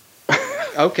costume.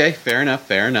 Okay, fair enough.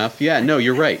 Yeah, no,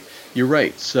 you're right.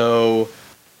 So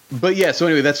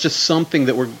anyway, that's just something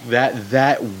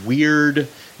that weird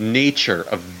nature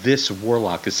of this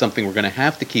Warlock is something we're going to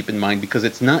have to keep in mind, because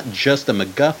it's not just a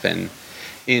MacGuffin.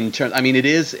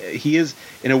 He is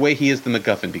in a way he is the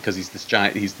MacGuffin, because he's this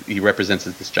giant. He represents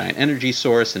this giant energy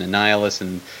source, and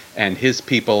Annihilus and his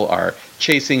people are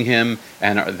chasing him,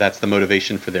 and that's the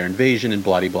motivation for their invasion, and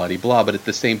blah blah blah. But at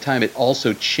the same time, it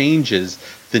also changes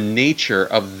the nature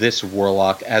of this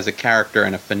Warlock as a character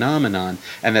and a phenomenon,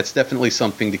 and that's definitely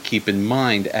something to keep in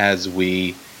mind as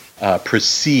we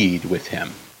proceed with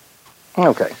him.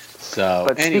 Okay. So,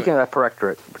 but anyway. Speaking of that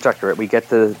protectorate, we get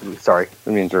the... Sorry, I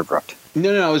didn't mean to interrupt.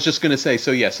 No, I was just going to say,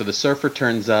 so the Surfer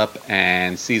turns up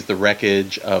and sees the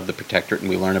wreckage of the Protectorate, and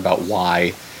we learn about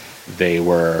why they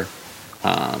were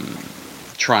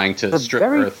trying to strip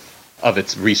Earth of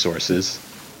its resources.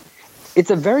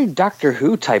 It's a very Doctor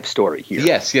Who type story here.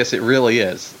 Yes, it really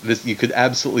is. You could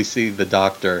absolutely see the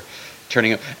Doctor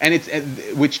turning up, and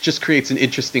which just creates an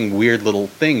interesting, weird little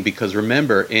thing, because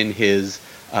remember, in his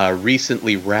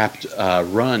recently wrapped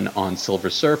run on Silver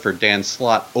Surfer, Dan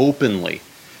Slott openly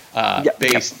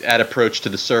based at approach to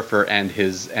the Surfer and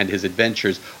his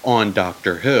adventures on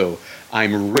Doctor Who.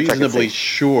 I'm reasonably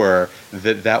sure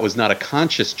that was not a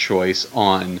conscious choice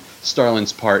on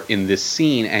Starlin's part in this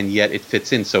scene, and yet it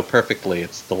fits in so perfectly.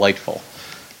 It's delightful.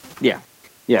 Yeah.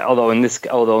 Although in this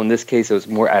case, it was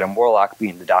more Adam Warlock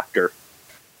being the Doctor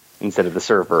instead of the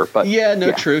Surfer. But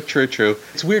true.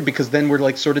 It's weird, because then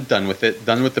we're sort of done with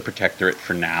the Protectorate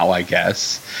for now, I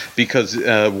guess, because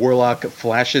Warlock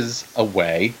flashes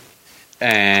away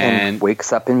and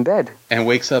wakes up in bed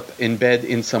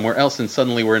in somewhere else, and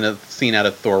suddenly we're in a scene out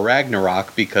of Thor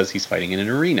Ragnarok, because he's fighting in an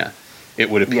arena, it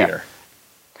would appear.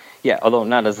 Yeah, although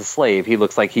not as a slave. He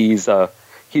looks like he's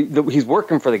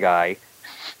working for the guy.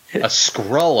 A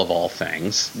Skrull of all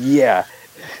things. Yeah.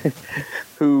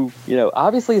 Who,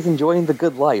 obviously is enjoying the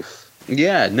good life.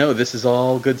 Yeah, no, this is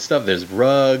all good stuff. There's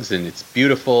rugs, and it's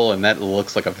beautiful, and that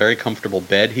looks like a very comfortable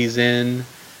bed he's in.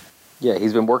 Yeah,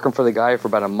 he's been working for the guy for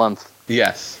about a month.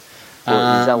 Yes. For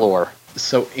Zelor.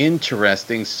 So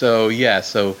interesting.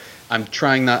 So I'm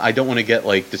trying not. I don't want to get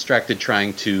like distracted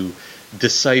trying to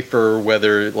decipher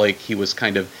whether like he was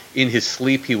kind of in his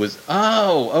sleep. He was.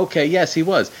 Oh, okay. Yes, he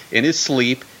was in his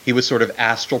sleep. He was sort of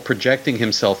astral projecting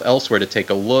himself elsewhere to take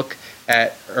a look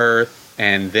at Earth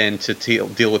and then to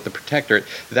deal with the Protectorate.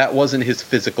 That wasn't his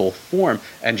physical form.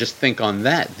 And just think on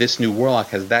that. This new Warlock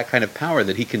has that kind of power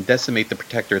that he can decimate the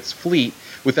Protectorate's fleet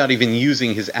without even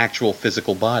using his actual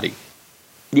physical body.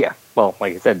 Yeah, well,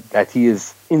 like I said, that he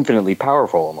is infinitely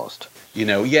powerful almost. You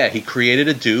know, yeah, he created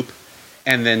a dupe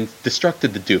and then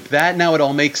destructed the dupe. Now it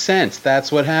all makes sense.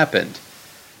 That's what happened.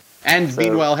 And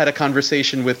meanwhile, had a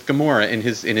conversation with Gamora in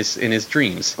his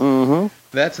dreams. Mm-hmm.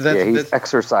 He's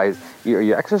exercise. Are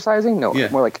you exercising? No, yeah.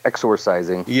 More like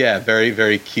exorcising. Yeah, very,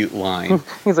 very cute line.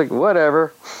 He's like,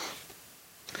 whatever.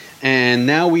 And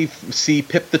now we see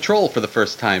Pip the Troll for the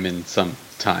first time in some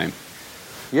time.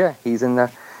 Yeah, he's in the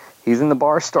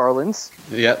bar Starlands.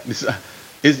 Yep.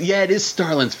 It is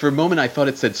Starlands. For a moment, I thought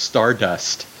it said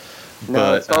Stardust.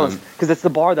 No, it's Starlands. Because it's the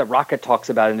bar that Rocket talks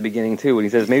about in the beginning, too. And he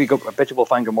says, I bet you we'll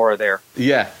find Gamora there.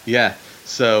 Yeah.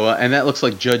 So, and that looks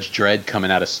like Judge Dredd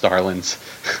coming out of Starlands.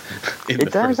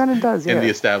 It kind of does, yeah. In the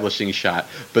establishing shot.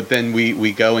 But then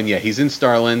we go, and he's in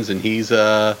Starlands, and he's...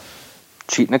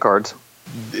 cheating the cards.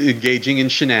 Engaging in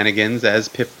shenanigans, as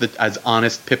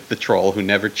honest Pip the Troll, who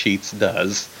never cheats,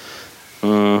 does.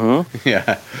 Mm-hmm.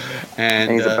 Yeah. And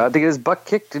he's about to get his butt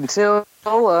kicked until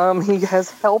he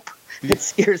has help. It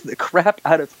scares the crap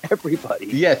out of everybody.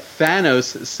 Yeah,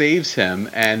 Thanos saves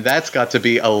him, and that's got to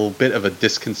be a little bit of a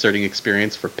disconcerting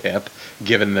experience for Pip,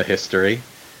 given the history.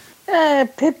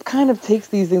 Pip kind of takes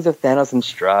these things of Thanos in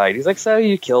stride. He's like, so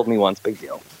you killed me once, big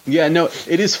deal. Yeah, no,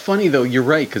 it is funny, though, you're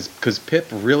right, because Pip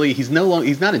really, he's not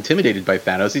intimidated by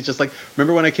Thanos. He's just like,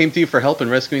 remember when I came to you for help in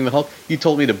rescuing the Hulk? You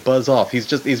told me to buzz off.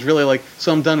 He's really like,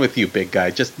 so I'm done with you, big guy.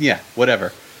 Just,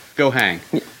 whatever. Go hang.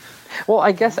 Yeah. Well,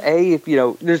 I guess, if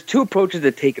there's two approaches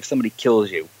to take if somebody kills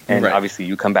you, and obviously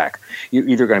you come back. You're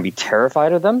either going to be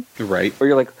terrified of them, right? Or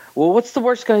you're like, well, what's the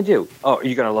worst going to do? Oh, are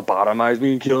you going to lobotomize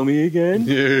me and kill me again?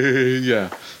 Yeah.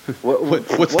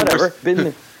 What's whatever. The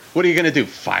worst? What are you going to do?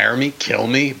 Fire me? Kill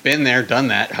me? Been there, done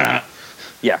that.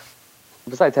 Yeah.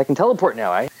 Besides, I can teleport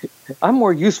now. I'm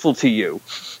more useful to you.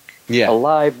 Yeah.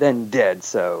 Alive than dead,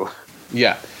 so...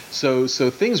 Yeah. So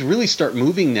things really start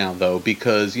moving now, though,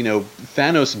 because,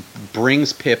 Thanos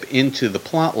brings Pip into the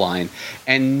plot line.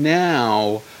 And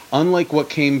now, unlike what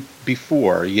came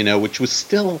before, which was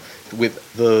still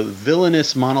with the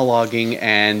villainous monologuing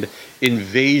and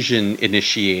invasion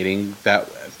initiating that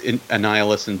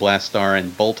Annihilus and Blastar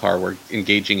and Boltar were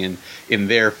engaging in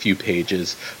their few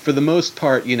pages. For the most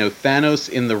part, Thanos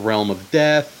in the realm of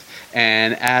death,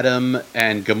 and Adam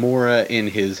and Gamora in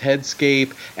his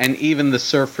headscape, and even the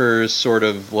Surfer's sort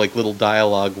of like little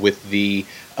dialogue with the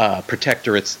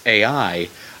Protectorate's AI.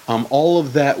 All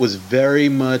of that was very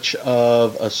much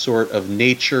of a sort of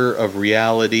nature of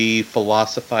reality,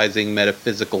 philosophizing,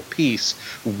 metaphysical piece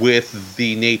with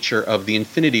the nature of the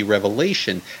Infinity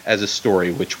Revelation as a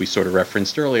story, which we sort of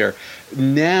referenced earlier.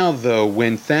 Now, though,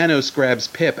 when Thanos grabs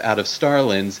Pip out of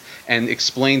Starlands and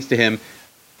explains to him,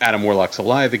 Adam Warlock's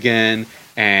alive again,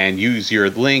 and use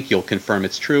your link, you'll confirm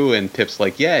it's true. And Pip's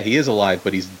like, yeah, he is alive,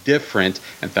 but he's different.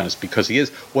 And Thanos, because he is.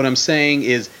 What I'm saying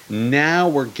is now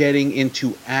we're getting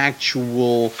into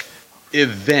actual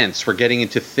events. We're getting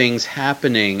into things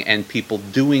happening and people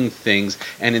doing things.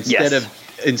 And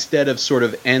instead of sort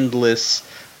of endless...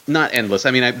 Not endless.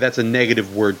 I mean, that's a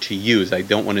negative word to use. I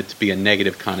don't want it to be a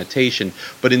negative connotation.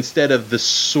 But instead of the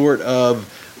sort of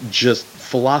just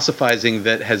philosophizing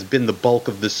that has been the bulk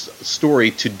of this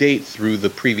story to date through the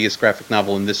previous graphic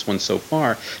novel and this one so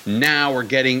far, now we're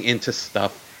getting into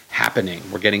stuff happening.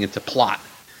 We're getting into plot.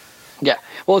 Yeah.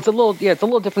 Well, it's a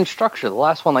little different structure. The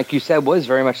last one, like you said, was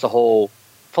very much the whole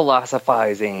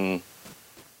philosophizing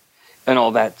and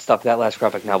all that stuff, that last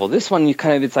graphic novel. This one,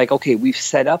 it's like, okay, we've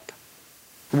set up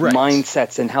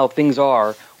mindsets and how things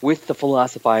are with the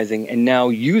philosophizing, and now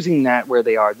using that where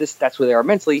they are. That's where they are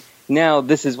mentally. Now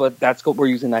that's what we're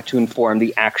using that to inform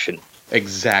the action.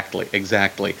 Exactly.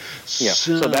 Yeah.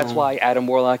 So that's why Adam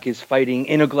Warlock is fighting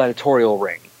in a gladiatorial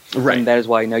ring. Right. And that is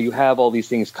why now you have all these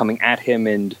things coming at him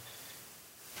and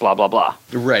blah blah blah.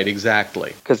 Right.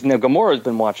 Exactly. Because Gamora's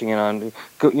been watching it on.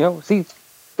 See,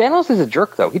 Thanos is a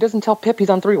jerk though. He doesn't tell Pip he's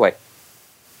on three-way.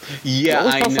 Yeah,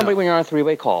 I know. Tell somebody when you're on a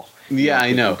three-way call. Yeah,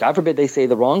 I know. God forbid they say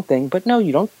the wrong thing, but no,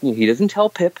 you don't. He doesn't tell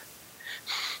Pip.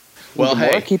 Well,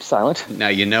 Gamora keeps silent. Now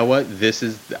you know what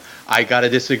I gotta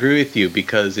disagree with you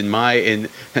because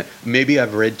maybe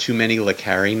I've read too many Le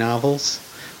Carre novels,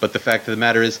 But the fact of the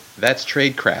matter is, that's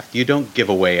tradecraft. You don't give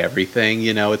away everything.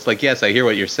 It's like, yes, I hear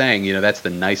what you're saying. That's the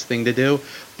nice thing to do.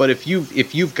 But if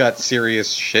you've got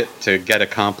serious shit to get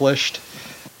accomplished,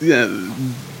 the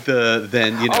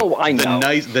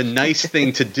nice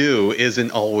thing to do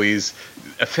isn't always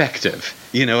effective.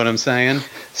 You know what I'm saying?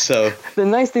 So the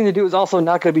nice thing to do is also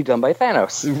not going to be done by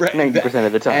Thanos 90%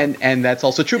 of the time. And that's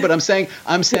also true. But I'm saying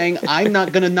I'm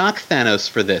not going to knock Thanos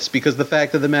for this, because the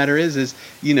fact of the matter is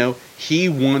he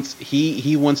wants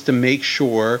to make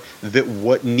sure that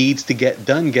what needs to get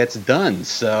done gets done.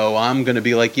 So I'm going to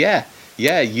be like, yeah,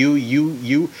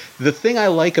 you. The thing I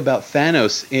like about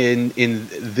Thanos in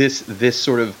this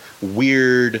sort of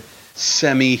weird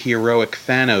semi-heroic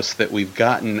Thanos that we've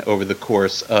gotten over the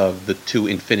course of the 2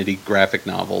 Infinity graphic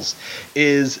novels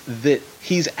is that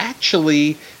he's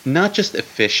actually not just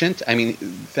efficient. I mean,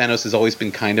 Thanos has always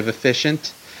been kind of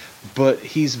efficient, but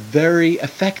he's very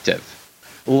effective.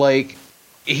 Like,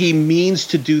 he means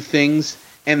to do things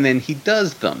and then he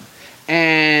does them.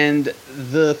 And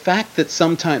the fact that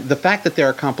there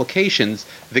are complications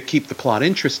that keep the plot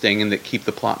interesting and that keep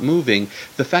the plot moving,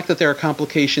 the fact that there are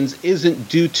complications isn't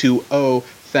due to,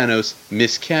 Thanos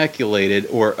miscalculated,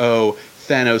 or,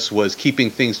 Thanos was keeping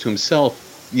things to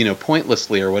himself,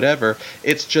 pointlessly or whatever.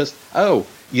 It's just,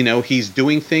 he's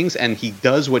doing things and he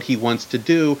does what he wants to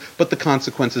do, but the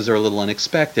consequences are a little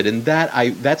unexpected. And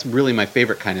that's really my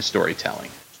favorite kind of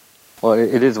storytelling. Well,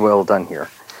 it is well done here.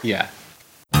 Yeah.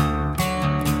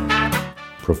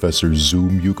 Professor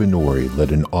Zoom Yukinori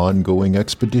led an ongoing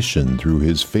expedition through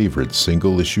his favorite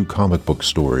single-issue comic book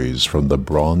stories from the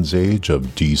Bronze Age of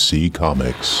DC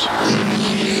Comics.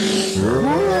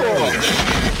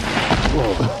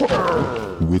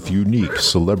 With unique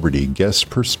celebrity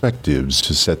guest perspectives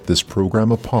to set this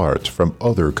program apart from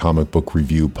other comic book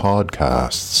review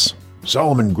podcasts.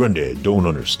 Solomon Grundy don't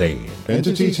understand.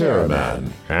 Entity Terra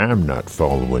Man, I'm not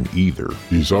following either.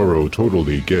 Bizarro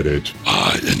totally get it.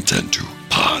 I intend to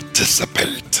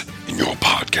participate in your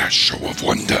podcast show of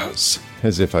wonders.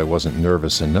 As if I wasn't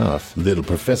nervous enough. Little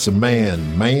Professor Man,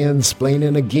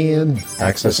 mansplaining again.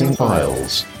 Accessing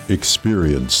files.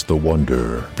 Experience the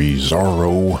wonder.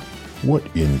 Bizarro, what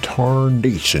in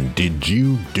tarnation did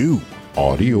you do?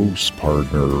 Adios,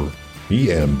 partner. I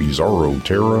am Bizarro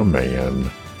Terra Man.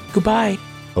 Goodbye.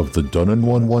 Of the Done in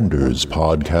One Wonders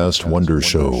podcast Wonder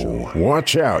Show.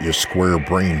 Watch out, you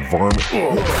square-brained varmint.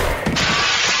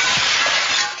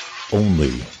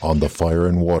 Only on the Fire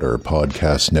and Water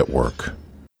Podcast Network.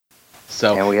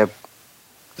 So, and we have.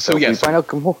 So yes, we find out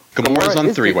Gamora's on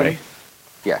 3-way.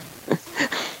 Yeah.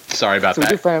 Sorry about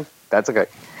that. That's okay.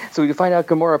 So we find out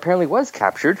Gamora apparently was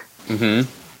captured. Mm-hmm.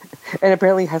 And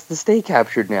apparently has to stay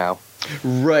captured now.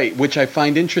 Right, which I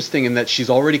find interesting in that she's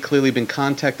already clearly been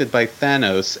contacted by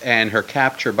Thanos, and her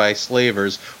capture by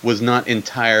slavers was not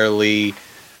entirely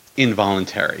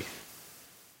involuntary.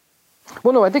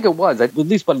 Well, no, I think it was. At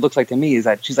least what it looks like to me is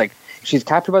that she's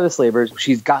captured by the slavers,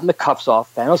 she's gotten the cuffs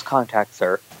off, Thanos contacts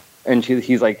her, and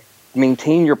he's like,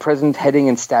 maintain your present heading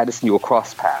and status and you will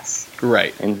cross paths.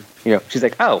 Right. And, she's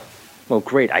like, oh, well,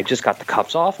 great, I just got the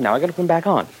cuffs off, now I got to put them back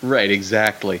on. Right,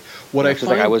 exactly. She's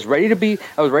like, I was ready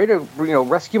to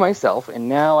rescue myself, and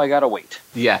now I got to wait.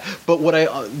 Yeah, but what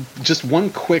just one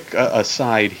quick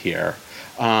aside here,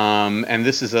 and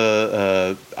this is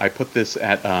I put this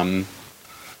at,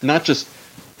 not just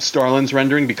Starlin's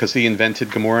rendering, because he invented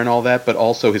Gamora and all that, but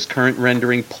also his current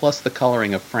rendering, plus the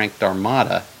coloring of Frank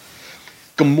Darmada.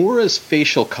 Gamora's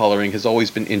facial coloring has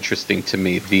always been interesting to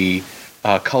me. The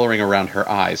coloring around her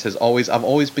eyes I've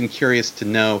always been curious to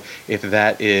know if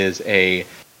that is a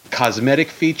cosmetic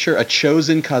feature, a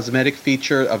chosen cosmetic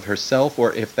feature of herself,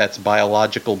 or if that's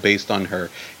biological based on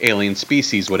her alien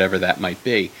species, whatever that might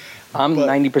be. I'm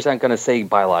 90% going to say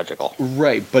biological.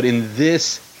 Right, but in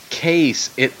this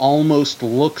case, it almost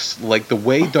looks like the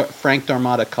way Frank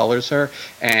Darmada colors her,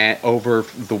 and over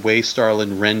the way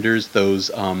Starlin renders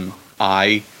those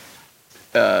eye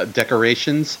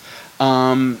decorations.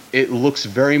 It looks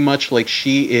very much like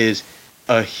she is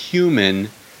a human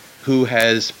who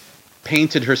has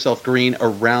painted herself green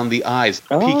around the eyes,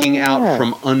 peeking out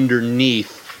from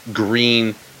underneath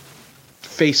green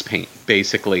face paint,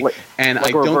 basically. Like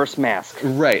a reverse mask.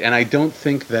 Right, and I don't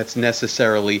think that's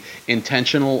necessarily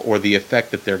intentional or the effect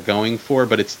that they're going for,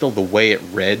 but it's still the way it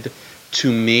read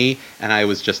to me, and I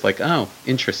was just like, oh,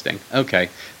 interesting. Okay.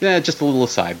 Yeah, just a little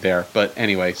aside there. But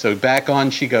anyway, so back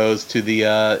on she goes to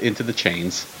the into the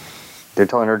chains. They're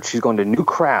telling her she's going to New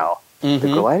Krau, the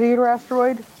Gladiator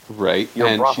asteroid. Right.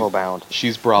 You're brothel bound.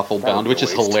 She's brothel bound, which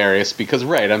is hilarious because,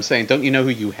 right, I'm saying, don't you know who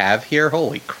you have here?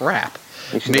 Holy crap.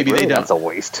 Maybe they don't. That's a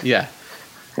waste. Yeah.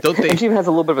 Don't they? And she even has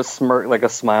a little bit of a smirk, like a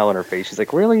smile on her face. She's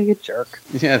like, "Really, you jerk?"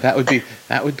 Yeah, that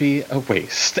would be a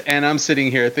waste. And I'm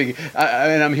sitting here thinking,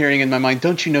 and I'm hearing in my mind,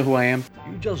 "Don't you know who I am?"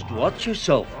 You just watch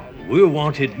yourself. We're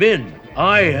wanted men.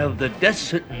 I have the death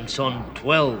sentence on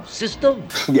 12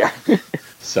 systems. Yeah.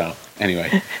 So,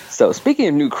 anyway. So, speaking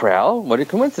of New Krall, what a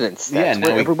coincidence. That's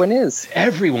where everyone is.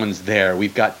 Everyone's there.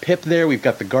 We've got Pip there. We've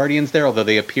got the Guardians there, although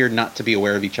they appear not to be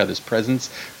aware of each other's presence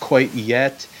quite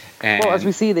yet. And well, as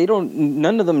we see,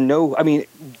 none of them know. I mean,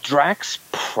 Drax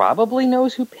probably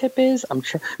knows who Pip is.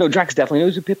 No, Drax definitely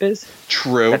knows who Pip is.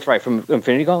 True. That's right, from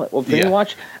Infinity Gauntlet, Infinity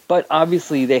Watch. But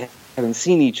obviously, they haven't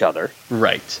seen each other.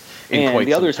 Right. And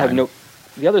the others have no.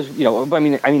 The others,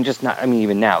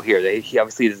 even now here, he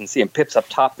obviously doesn't see him. Pip's up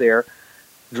top there,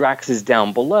 Drax is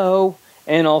down below,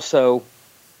 and also,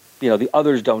 the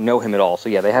others don't know him at all. So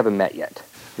yeah, they haven't met yet.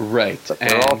 Right. But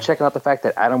they're all checking out the fact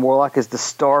that Adam Warlock is the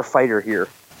star fighter here.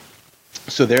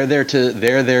 So they're there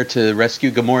to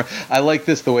rescue Gamora. I like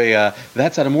this the way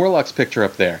that's Adam Warlock's picture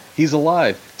up there. He's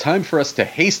alive. Time for us to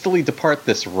hastily depart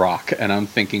this rock. And I'm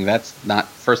thinking that's not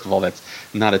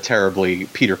a terribly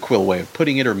Peter Quill way of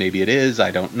putting it, or maybe it is. I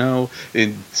don't know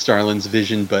in Starlin's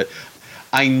vision, but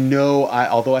I know.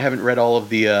 Although I haven't read all of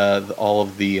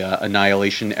the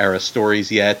Annihilation era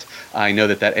stories yet, I know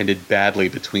that ended badly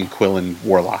between Quill and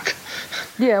Warlock.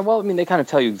 Yeah, well, I mean, they kind of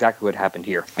tell you exactly what happened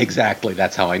here. Exactly,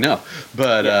 that's how I know.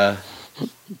 But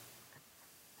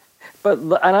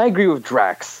and I agree with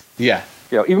Drax. Yeah.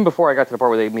 Even before I got to the part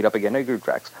where they meet up again, I agree with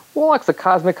Drax. Warlock's a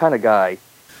cosmic kind of guy.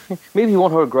 Maybe he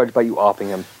won't hold a grudge by you offing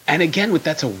him. And again,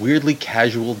 that's a weirdly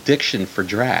casual diction for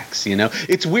Drax,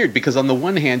 It's weird because on the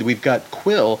one hand, we've got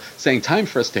Quill saying, time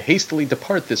for us to hastily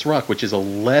depart this rock, which is a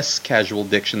less casual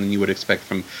diction than you would expect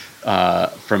from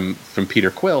Peter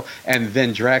Quill. And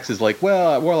then Drax is like,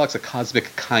 well, Warlock's a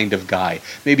cosmic kind of guy.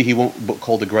 Maybe he won't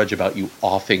hold a grudge about you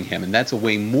offing him. And that's a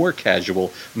way more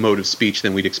casual mode of speech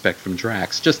than we'd expect from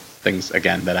Drax. Just things,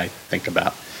 again, that I think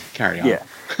about. Carry on. Yeah.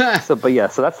 So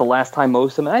that's the last time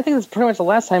most of them, and I think it's pretty much the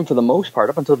last time for the most part,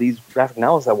 up until these graphic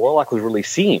novels, that Warlock was really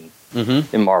seen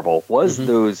in Marvel, was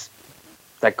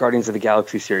that Guardians of the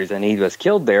Galaxy series, and he was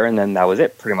killed there, and then that was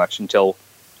it, pretty much, until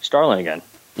Starlin again.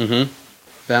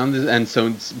 And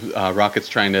so Rocket's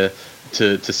trying to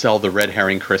sell the red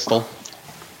herring crystal.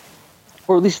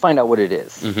 Or at least find out what it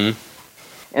is.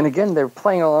 And again, they're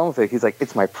playing along with it. He's like,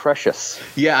 it's my precious.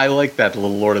 Yeah, I like that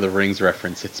little Lord of the Rings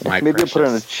reference. It's my Maybe precious. I'll put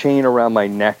it on a chain around my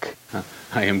neck.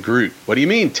 I am Groot. What do you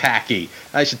mean, tacky?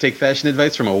 I should take fashion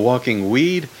advice from a walking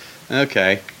weed?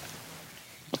 Okay.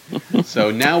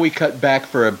 So now we cut back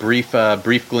for a brief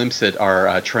glimpse at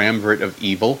our triumvirate of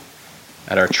evil,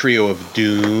 at our trio of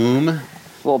doom.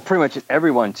 Well, pretty much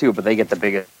everyone, too, but they get the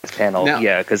biggest panel. Now,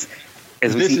 because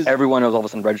as we see, everyone is all of a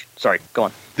sudden Sorry, go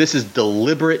on. This is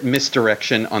deliberate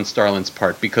misdirection on Starlin's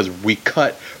part, because we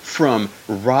cut from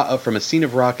a scene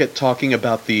of Rocket talking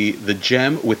about the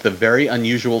gem with the very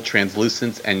unusual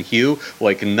translucence and hue,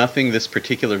 like nothing this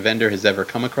particular vendor has ever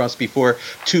come across before,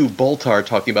 to Boltar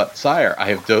talking about, sire, I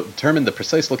have determined the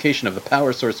precise location of the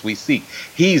power source we seek.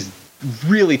 He's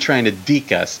really trying to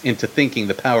deke us into thinking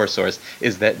the power source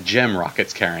is that gem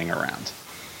Rocket's carrying around.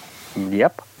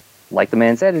 Yep. Like the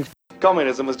man said.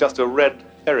 Communism was just a red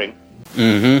herring.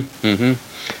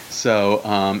 So,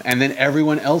 and then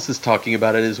everyone else is talking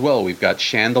about it as well. We've got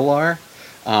Chandalar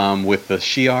with the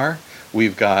Shi'ar.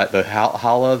 We've got the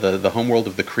Hala, the homeworld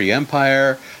of the Kree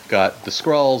Empire. Got the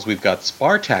Skrulls. We've got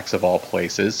Spartax of all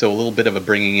places. So a little bit of a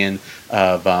bringing in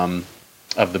of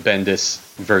the Bendis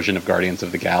version of Guardians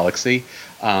of the Galaxy.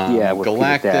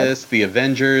 Galactus, the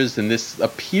Avengers, and this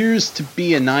appears to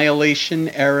be Annihilation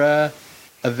era.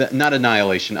 Not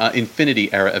Annihilation,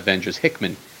 Infinity era Avengers,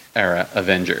 Hickman era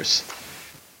Avengers.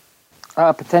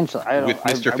 Potentially. With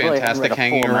Mr. Fantastic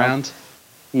hanging around?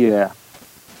 Yeah.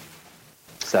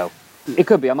 So, it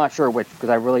could be. I'm not sure which, because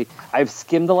I've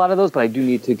skimmed a lot of those, but I do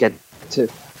need to get to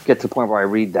the point where I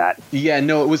read that. Yeah,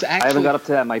 no, it was actually... I haven't got up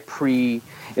to that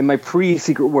in my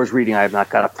pre-Secret Wars reading. I have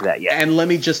not got up to that yet. And let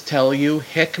me just tell you,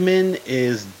 Hickman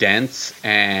is dense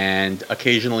and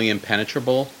occasionally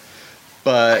impenetrable,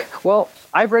 but... Well,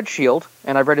 I've read S.H.I.E.L.D.,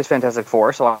 and I've read his Fantastic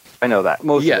Four, so I know that.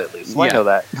 Most of it, at least. So I know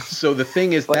that. So the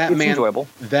thing is,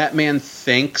 that man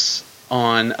thinks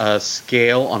on a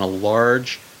scale, on a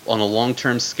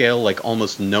long-term scale, like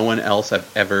almost no one else I've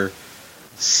ever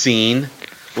seen.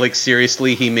 Like,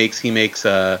 seriously, he makes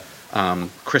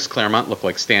Chris Claremont look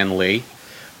like Stan Lee.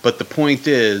 But the point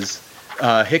is,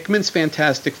 Hickman's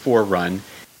Fantastic Four run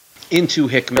into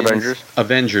Hickman's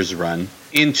Avengers run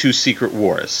into Secret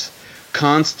Wars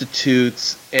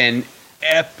constitutes an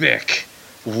epic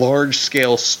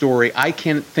large-scale story. I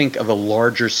can't think of a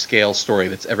larger-scale story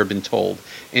that's ever been told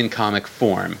in comic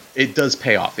form. It does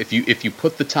pay off. If you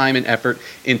put the time and effort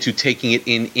into taking it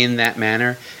in that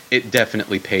manner, it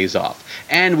definitely pays off.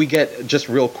 And we get, just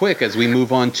real quick, as we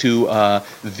move on to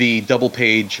the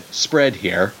double-page spread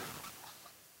here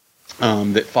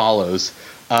that follows,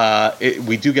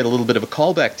 we do get a little bit of a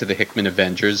callback to the Hickman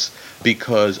Avengers,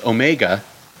 because Omega,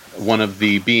 one of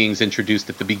the beings introduced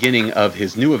at the beginning of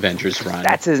his new Avengers run.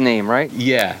 That's his name, right?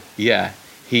 Yeah.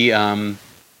 He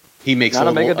makes Not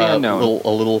a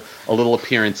little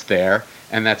appearance there,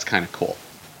 and that's kind of cool.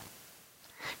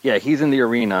 Yeah, he's in the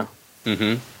arena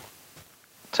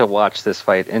to watch this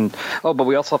fight, but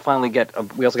we also get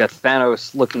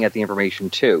Thanos looking at the information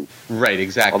too. Right,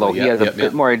 exactly. Although he has a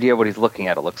bit more idea what he's looking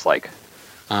at. It looks like.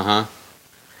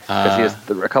 Because he has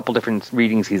a couple different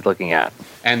readings he's looking at,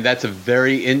 and that's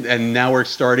and now we're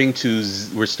starting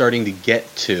to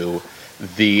get to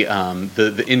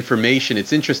the information.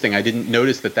 It's interesting. I didn't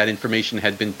notice that information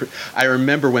had been. I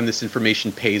remember when this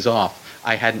information pays off,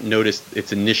 I hadn't noticed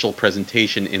its initial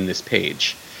presentation in this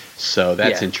page, so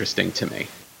that's interesting to me.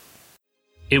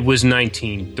 It was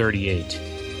 1938.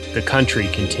 The country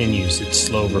continues its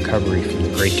slow recovery from the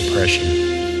Great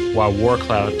Depression, while war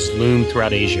clouds loom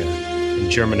throughout Asia and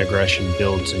German aggression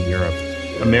builds in Europe.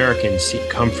 Americans seek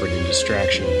comfort and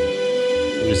distraction.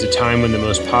 It was a time when the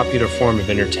most popular form of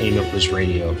entertainment was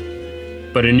radio,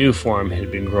 but a new form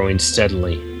had been growing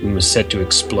steadily and was set to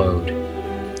explode.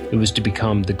 It was to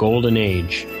become the golden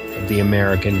age of the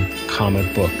American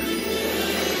comic book.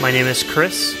 My name is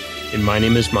Chris. And my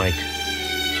name is Mike.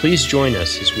 Please join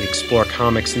us as we explore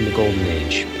comics in the golden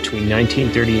age between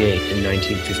 1938 and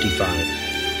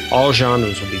 1955. All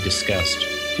genres will be discussed,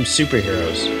 from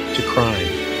superheroes to crime,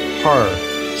 horror,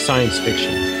 science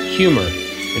fiction, humor,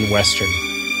 and Western.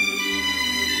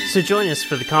 So join us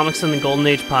for the Comics in the Golden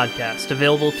Age podcast,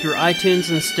 available through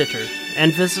iTunes and Stitcher,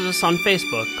 and visit us on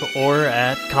Facebook or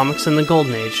at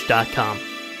comicsinthegoldenage.com.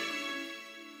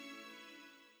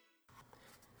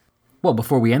 Well,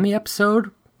 before we end the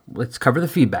episode, let's cover the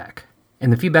feedback.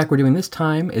 And the feedback we're doing this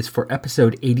time is for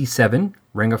episode 87,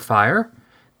 Ring of Fire.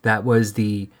 That was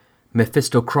the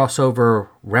Mephisto crossover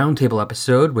roundtable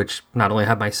episode, which not only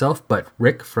had myself, but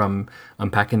Rick from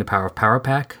Unpacking the Power of Power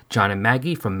Pack, John and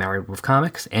Maggie from Married with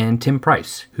Comics, and Tim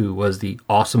Price, who was the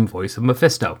awesome voice of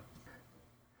Mephisto.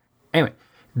 Anyway,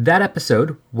 that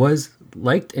episode was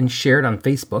liked and shared on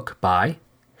Facebook by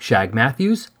Shag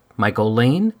Matthews, Michael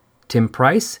Lane, Tim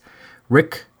Price,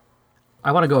 Rick,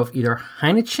 I want to go with either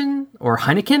Heineken or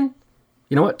Heineken.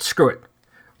 You know what? Screw it.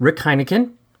 Rick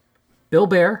Heineken, Bill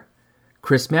Bear,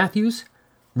 Chris Matthews,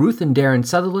 Ruth and Darren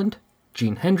Sutherland,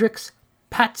 Gene Hendricks,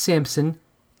 Pat Sampson,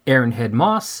 Aaron Head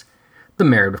Moss, the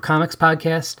Married with Comics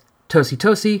podcast,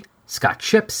 Tosi, Scott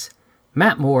Chips,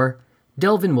 Matt Moore,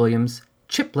 Delvin Williams,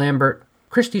 Chip Lambert,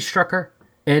 Christy Strucker,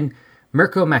 and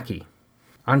Mirko Mackey.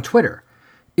 On Twitter,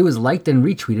 it was liked and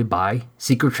retweeted by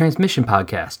Secret Transmission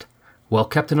Podcast, Well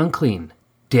Kept and Unclean,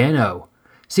 Dan O,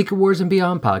 Secret Wars and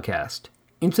Beyond Podcast,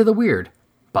 Into the Weird,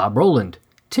 Bob Rowland,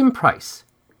 Tim Price,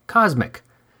 Cosmic,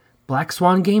 Black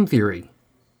Swan Game Theory.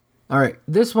 Alright,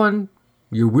 this one,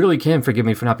 you really can forgive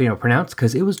me for not being able to pronounce,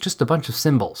 because it was just a bunch of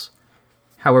symbols.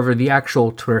 However, the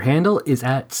actual Twitter handle is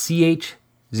at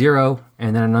CH0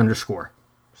 and then an underscore.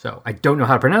 So, I don't know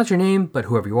how to pronounce your name, but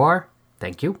whoever you are,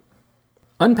 thank you.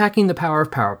 Unpacking the Power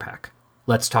of Power Pack,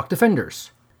 Let's Talk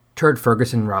Defenders, Turd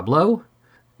Ferguson Rob Lowe,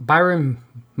 Byron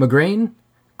McGrain,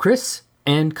 Chris,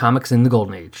 and Comics in the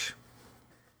Golden Age.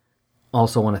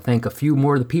 Also want to thank a few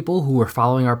more of the people who are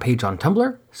following our page on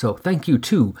Tumblr, so thank you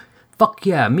to Fuck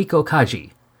Yeah Miko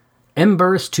Kaji,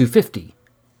 Embers250,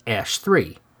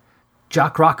 Ash3,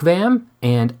 Jock Rock Vam,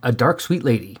 and A Dark Sweet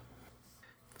Lady.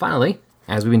 Finally,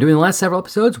 as we've been doing the last several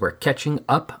episodes, we're catching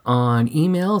up on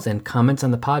emails and comments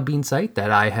on the Podbean site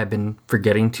that I have been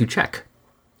forgetting to check.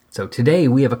 So today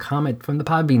we have a comment from the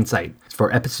Podbean site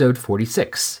for episode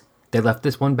 46. They left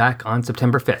this one back on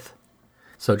September 5th.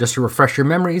 So just to refresh your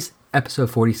memories, episode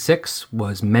 46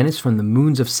 was Menace from the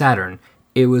Moons of Saturn.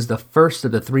 It was the first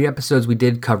of the 3 episodes we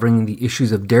did covering the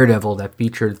issues of Daredevil that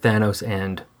featured Thanos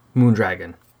and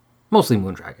Moondragon. Mostly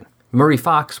Moondragon. Murray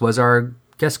Fox was our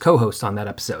guest co-host on that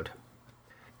episode.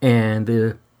 And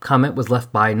the comment was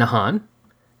left by Nahan,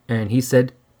 and he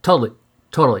said, totally.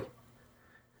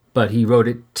 But he wrote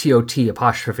it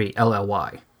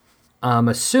TOT''LLY. I'm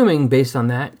assuming, based on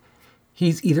that,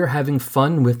 he's either having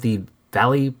fun with the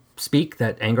Valley speak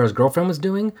that Angar's girlfriend was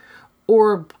doing,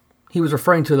 or he was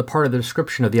referring to the part of the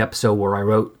description of the episode where I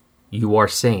wrote, "You are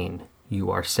sane, you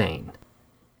are sane."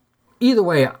 Either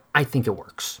way, I think it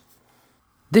works.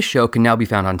 This show can now be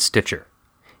found on Stitcher.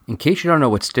 In case you don't know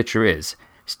what Stitcher is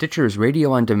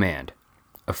radio on demand,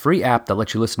 a free app that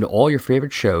lets you listen to all your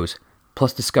favorite shows,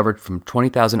 plus discover from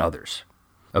 20,000 others.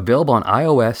 Available on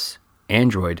iOS,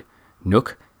 Android,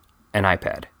 Nook, and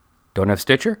iPad. Don't have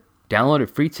Stitcher? Download it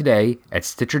free today at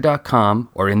Stitcher.com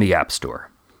or in the App Store.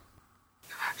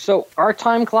 So our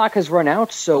time clock has run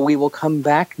out, so we will come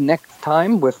back next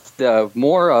time with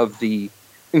more of the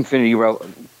Infinity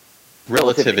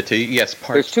Relativity. Yes,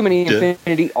 There's too many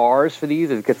Infinity R's for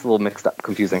these. It gets a little mixed up,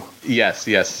 confusing.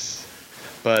 Yes.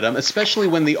 But especially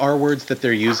when the R words that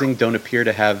they're using don't appear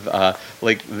to have,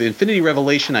 like the Infinity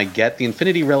Revelation, I get. The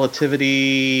Infinity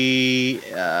Relativity,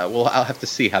 well, I'll have to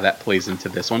see how that plays into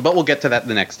this one. But we'll get to that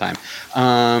the next time.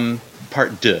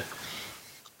 Part 2.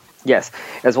 Yes,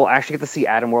 as we'll actually get to see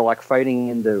Adam Warlock fighting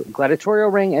in the gladiatorial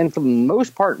ring. And for the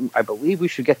most part, I believe we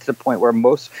should get to the point where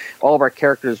all of our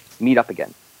characters meet up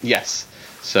again. Yes.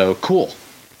 So, cool.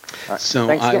 Right. So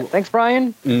Thanks,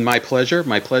 Brian. My pleasure.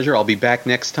 I'll be back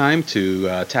next time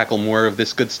to tackle more of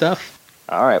this good stuff.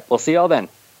 All right. We'll see y'all then.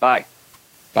 Bye.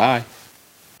 Bye.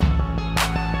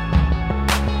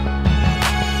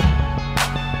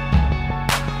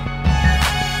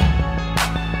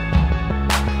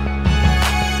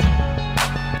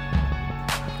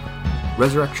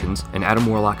 Resurrections, an Adam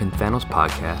Warlock and Thanos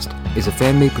podcast, is a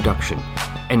fan-made production,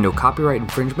 and no copyright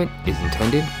infringement is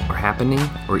intended or happening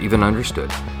or even understood.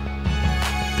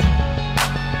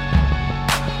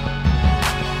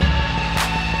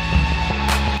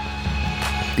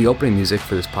 The opening music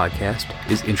for this podcast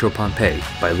is Intro Pompeii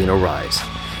by Lino Rise,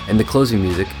 and the closing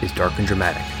music is Dark and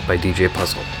Dramatic by DJ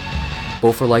Puzzle.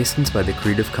 Both are licensed by the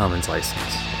Creative Commons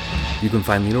license. You can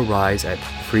find Lino Rise at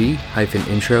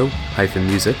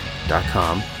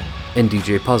free-intro-music.com and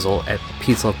DJ Puzzle at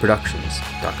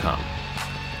peaceloveproductions.com.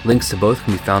 Links to both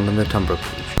can be found on the Tumblr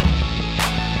page.